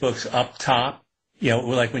kids' books up top,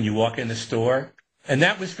 like when you walk in the store. And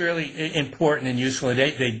that was really important and useful.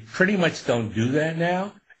 They pretty much don't do that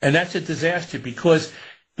now. And that's a disaster because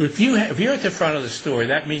if you're at the front of the store,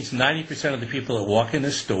 that means 90% of the people that walk in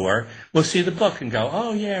the store will see the book and go,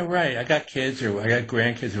 oh, yeah, right, I got kids or I got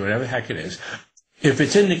grandkids or whatever the heck it is. If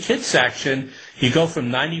it's in the kids section, you go from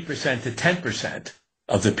 90% to 10%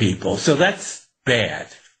 of the people. So that's bad,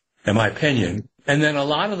 in my opinion. And then a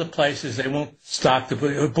lot of the places, they won't stock the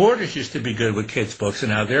book. Borders used to be good with kids' books,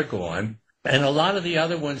 and now they're gone. And a lot of the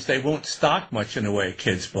other ones, they won't stock much in the way of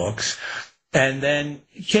kids' books. And then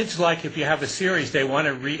kids, like, if you have a series, they want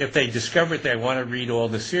to read, if they discover it, they want to read all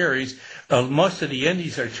the series. Most of the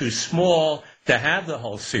indies are too small to have the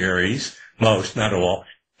whole series. Most, not all.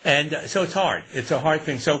 And so it's hard. It's a hard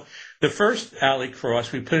thing. So the first Allie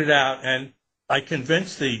Cross, we put it out, and I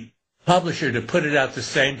convinced the publisher to put it out the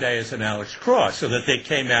same day as an Alex Cross so that they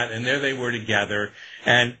came out and there they were together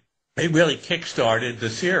and they really kick-started the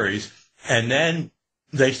series. And then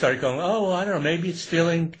they started going, oh, well, I don't know, maybe it's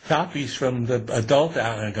stealing copies from the adult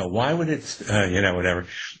out. And I go, why would it, whatever.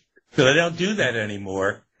 So they don't do that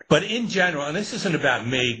anymore. But in general, and this isn't about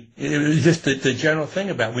me, it was just the general thing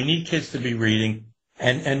about we need kids to be reading.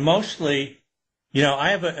 And mostly, I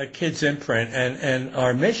have a kids imprint and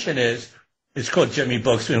our mission is, it's called Jimmy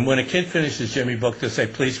Books. And when a kid finishes Jimmy Book, they'll say,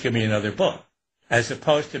 please give me another book. As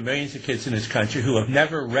opposed to millions of kids in this country who have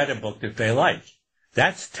never read a book that they like.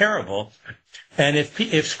 That's terrible. And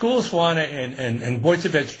if schools want to, and boards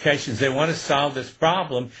of education, they want to solve this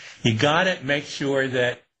problem, you got to make sure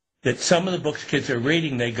that some of the books kids are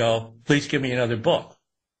reading, they go, please give me another book.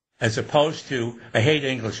 As opposed to, I hate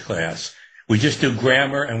English class. We just do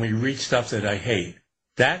grammar and we read stuff that I hate.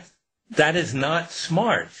 That is not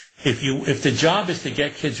smart. If the job is to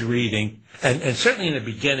get kids reading, and certainly in the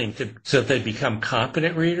beginning so that they become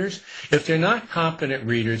competent readers, if they're not competent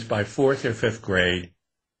readers by 4th or 5th grade,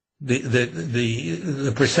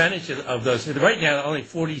 the percentage of those, right now only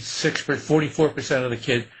 44% of the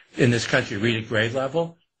kids in this country read at grade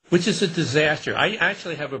level, which is a disaster. I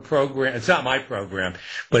actually have a program, it's not my program,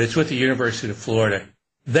 but it's with the University of Florida.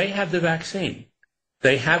 They have the vaccine.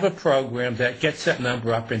 They have a program that gets that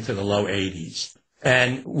number up into the low 80s.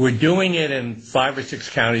 And we're doing it in 5 or 6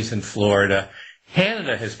 counties in Florida.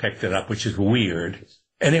 Canada has picked it up, which is weird.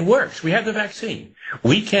 And it works. We have the vaccine.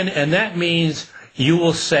 And that means you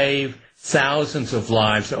will save thousands of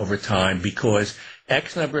lives over time because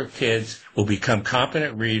X number of kids will become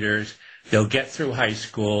competent readers. They'll get through high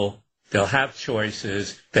school. They'll have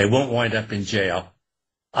choices. They won't wind up in jail.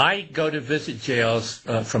 I go to visit jails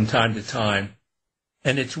from time to time,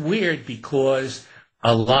 and it's weird because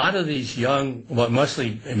a lot of these young, well,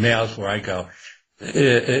 mostly males where I go,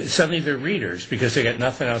 suddenly they're readers because they got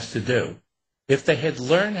nothing else to do. If they had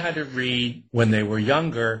learned how to read when they were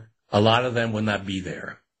younger, a lot of them would not be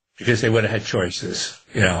there because they would have had choices,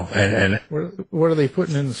 and what are they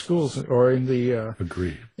putting in the schools or in the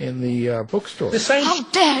bookstore? The same. How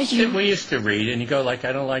dare you? That we used to read, and you go like,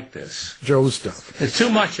 I don't like this. Joe's stuff. There's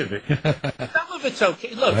too much of it. Some of it's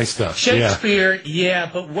okay. Look, nice stuff. Shakespeare,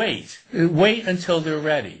 but wait until they're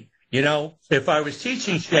ready. If I was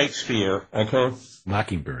teaching Shakespeare, okay,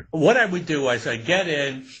 Mockingbird, what I would do is I get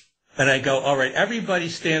in. And I go, all right, everybody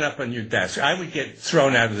stand up on your desk. I would get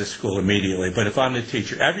thrown out of the school immediately, but if I'm the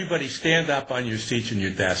teacher, everybody stand up on your seats and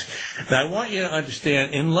your desk. Now, I want you to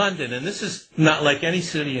understand, in London, and this is not like any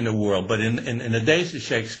city in the world, but in the days of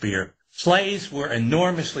Shakespeare, plays were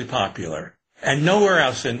enormously popular, and nowhere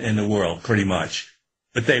else in the world, pretty much.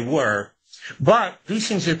 But they were. But these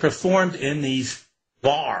things are performed in these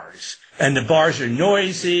bars. And the bars are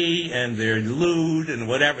noisy, and they're lewd, and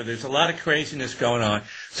whatever. There's a lot of craziness going on.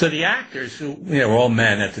 So the actors, who were all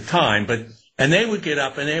men at the time, and they would get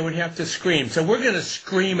up and they would have to scream. So we're going to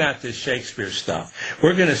scream out this Shakespeare stuff.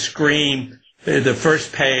 We're going to scream the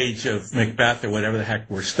first page of Macbeth or whatever the heck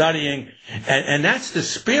we're studying, and that's the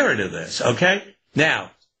spirit of this. Okay.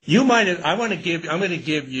 Now I'm going to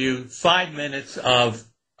give you 5 minutes of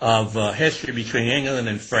history between England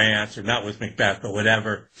and France, or not with Macbeth, but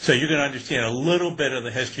whatever. So you're going to understand a little bit of the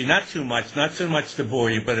history, not too much, not so much to bore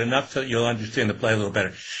you, but enough so you'll understand the play a little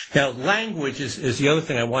better. Now, language is the other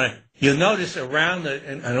thing I want to, you'll notice around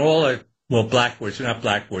and all the, blackboards, or not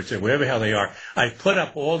blackboards, or whatever the hell they are, I put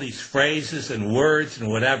up all these phrases and words and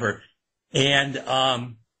whatever.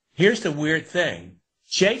 And here's the weird thing.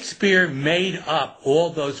 Shakespeare made up all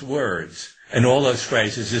those words and all those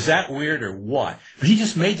phrases. Is that weird or what? He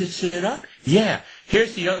just made this shit up? Yeah.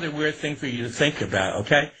 Here's the other weird thing for you to think about,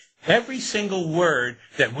 okay? Every single word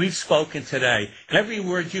that we've spoken today, every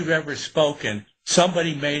word you've ever spoken,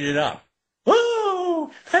 somebody made it up.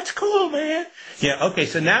 Whoa, that's cool, man. Yeah, okay,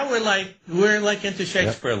 so now we're like into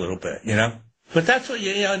Shakespeare a little bit, But that's what,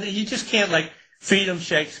 you just can't feed them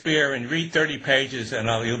Shakespeare and read 30 pages and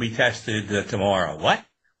you'll be tested tomorrow. What?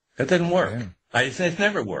 That doesn't work. Yeah. It's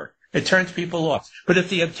never worked. It turns people off. But if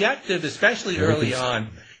the objective, especially early on,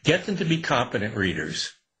 get them to be competent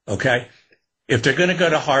readers, okay? If they're going to go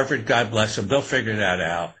to Harvard, God bless them, they'll figure that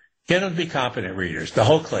out. Get them to be competent readers. The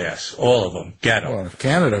whole class, all of them, get them. Well, if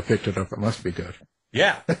Canada picked it up, it must be good.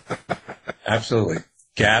 Yeah, absolutely.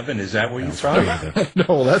 Gavin, is that where you're from?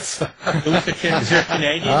 No, that's... Is there a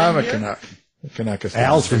Canadian I'm in a here? Canucks.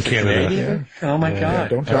 Al's from Canada. Yeah. Oh, my God. Yeah,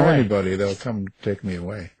 don't tell anybody. They'll come take me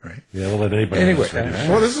away, right? Yeah, we'll let anybody Anyway, know.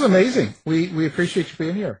 well, this is amazing. We appreciate you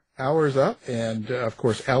being here. Hour's up, and, of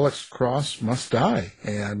course, Alex Cross must die,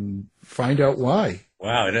 and find out why.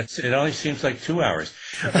 Wow, it only seems like 2 hours.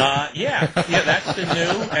 Yeah, that's the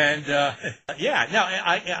new, and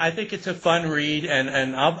I think it's a fun read,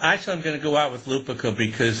 and I'm going to go out with Lupica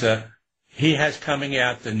because he has coming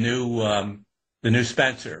out the new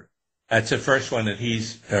Spencer. That's the first one that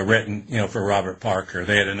he's written, for Robert Parker.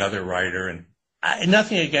 They had another writer, and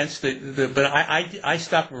nothing against but I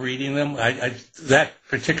stopped reading them. That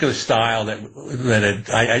particular style it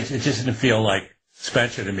just didn't feel like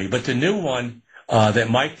Spencer to me. But the new one that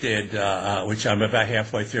Mike did, which I'm about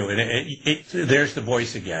halfway through, and there's the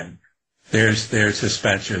voice again. There's the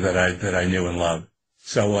Spencer that I knew and loved.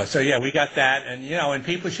 So yeah, we got that, and and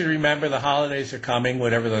people should remember the holidays are coming,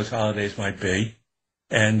 whatever those holidays might be.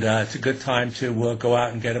 And it's a good time to go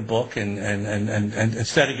out and get a book, and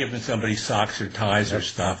instead of giving somebody socks or ties or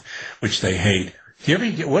stuff, which they hate. Do you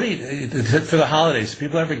ever for the holidays? Do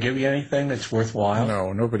people ever give you anything that's worthwhile?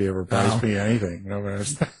 No, nobody ever buys me anything.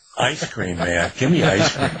 Ice cream, man. Give me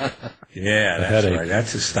ice cream. Yeah, that's right.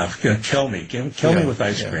 That's the stuff. Kill me. Kill me with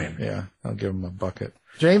ice cream. Yeah, I'll give them a bucket.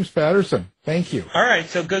 James Patterson, thank you. All right,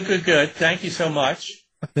 so good. Thank you so much.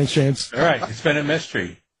 Thanks, James. All right, it's been a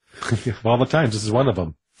mystery. All the times. This is one of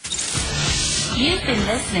them. You've been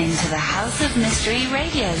listening to the House of Mystery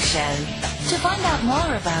radio show. To find out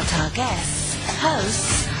more about our guests,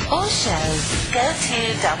 hosts, or shows, go to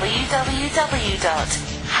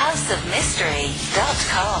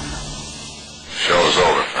www.houseofmystery.com. Show's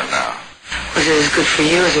over for now. Was it as good for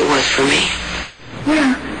you as it was for me?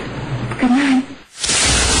 Yeah. Good night.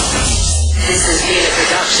 This has been a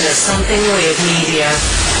production of Something Weird Media.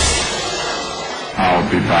 I'll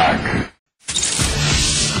be back.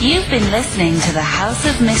 You've been listening to the House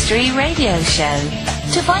of Mystery radio show.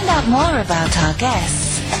 To find out more about our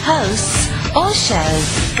guests, hosts, or show,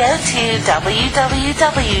 go to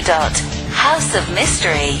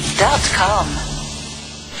www.houseofmystery.com.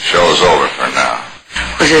 Show's over for now.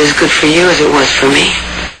 Was it as good for you as it was for me?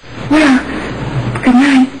 Well, good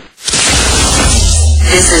night.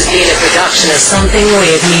 This has been a production of Something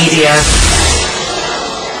Weird Media.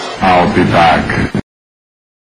 I'll be back.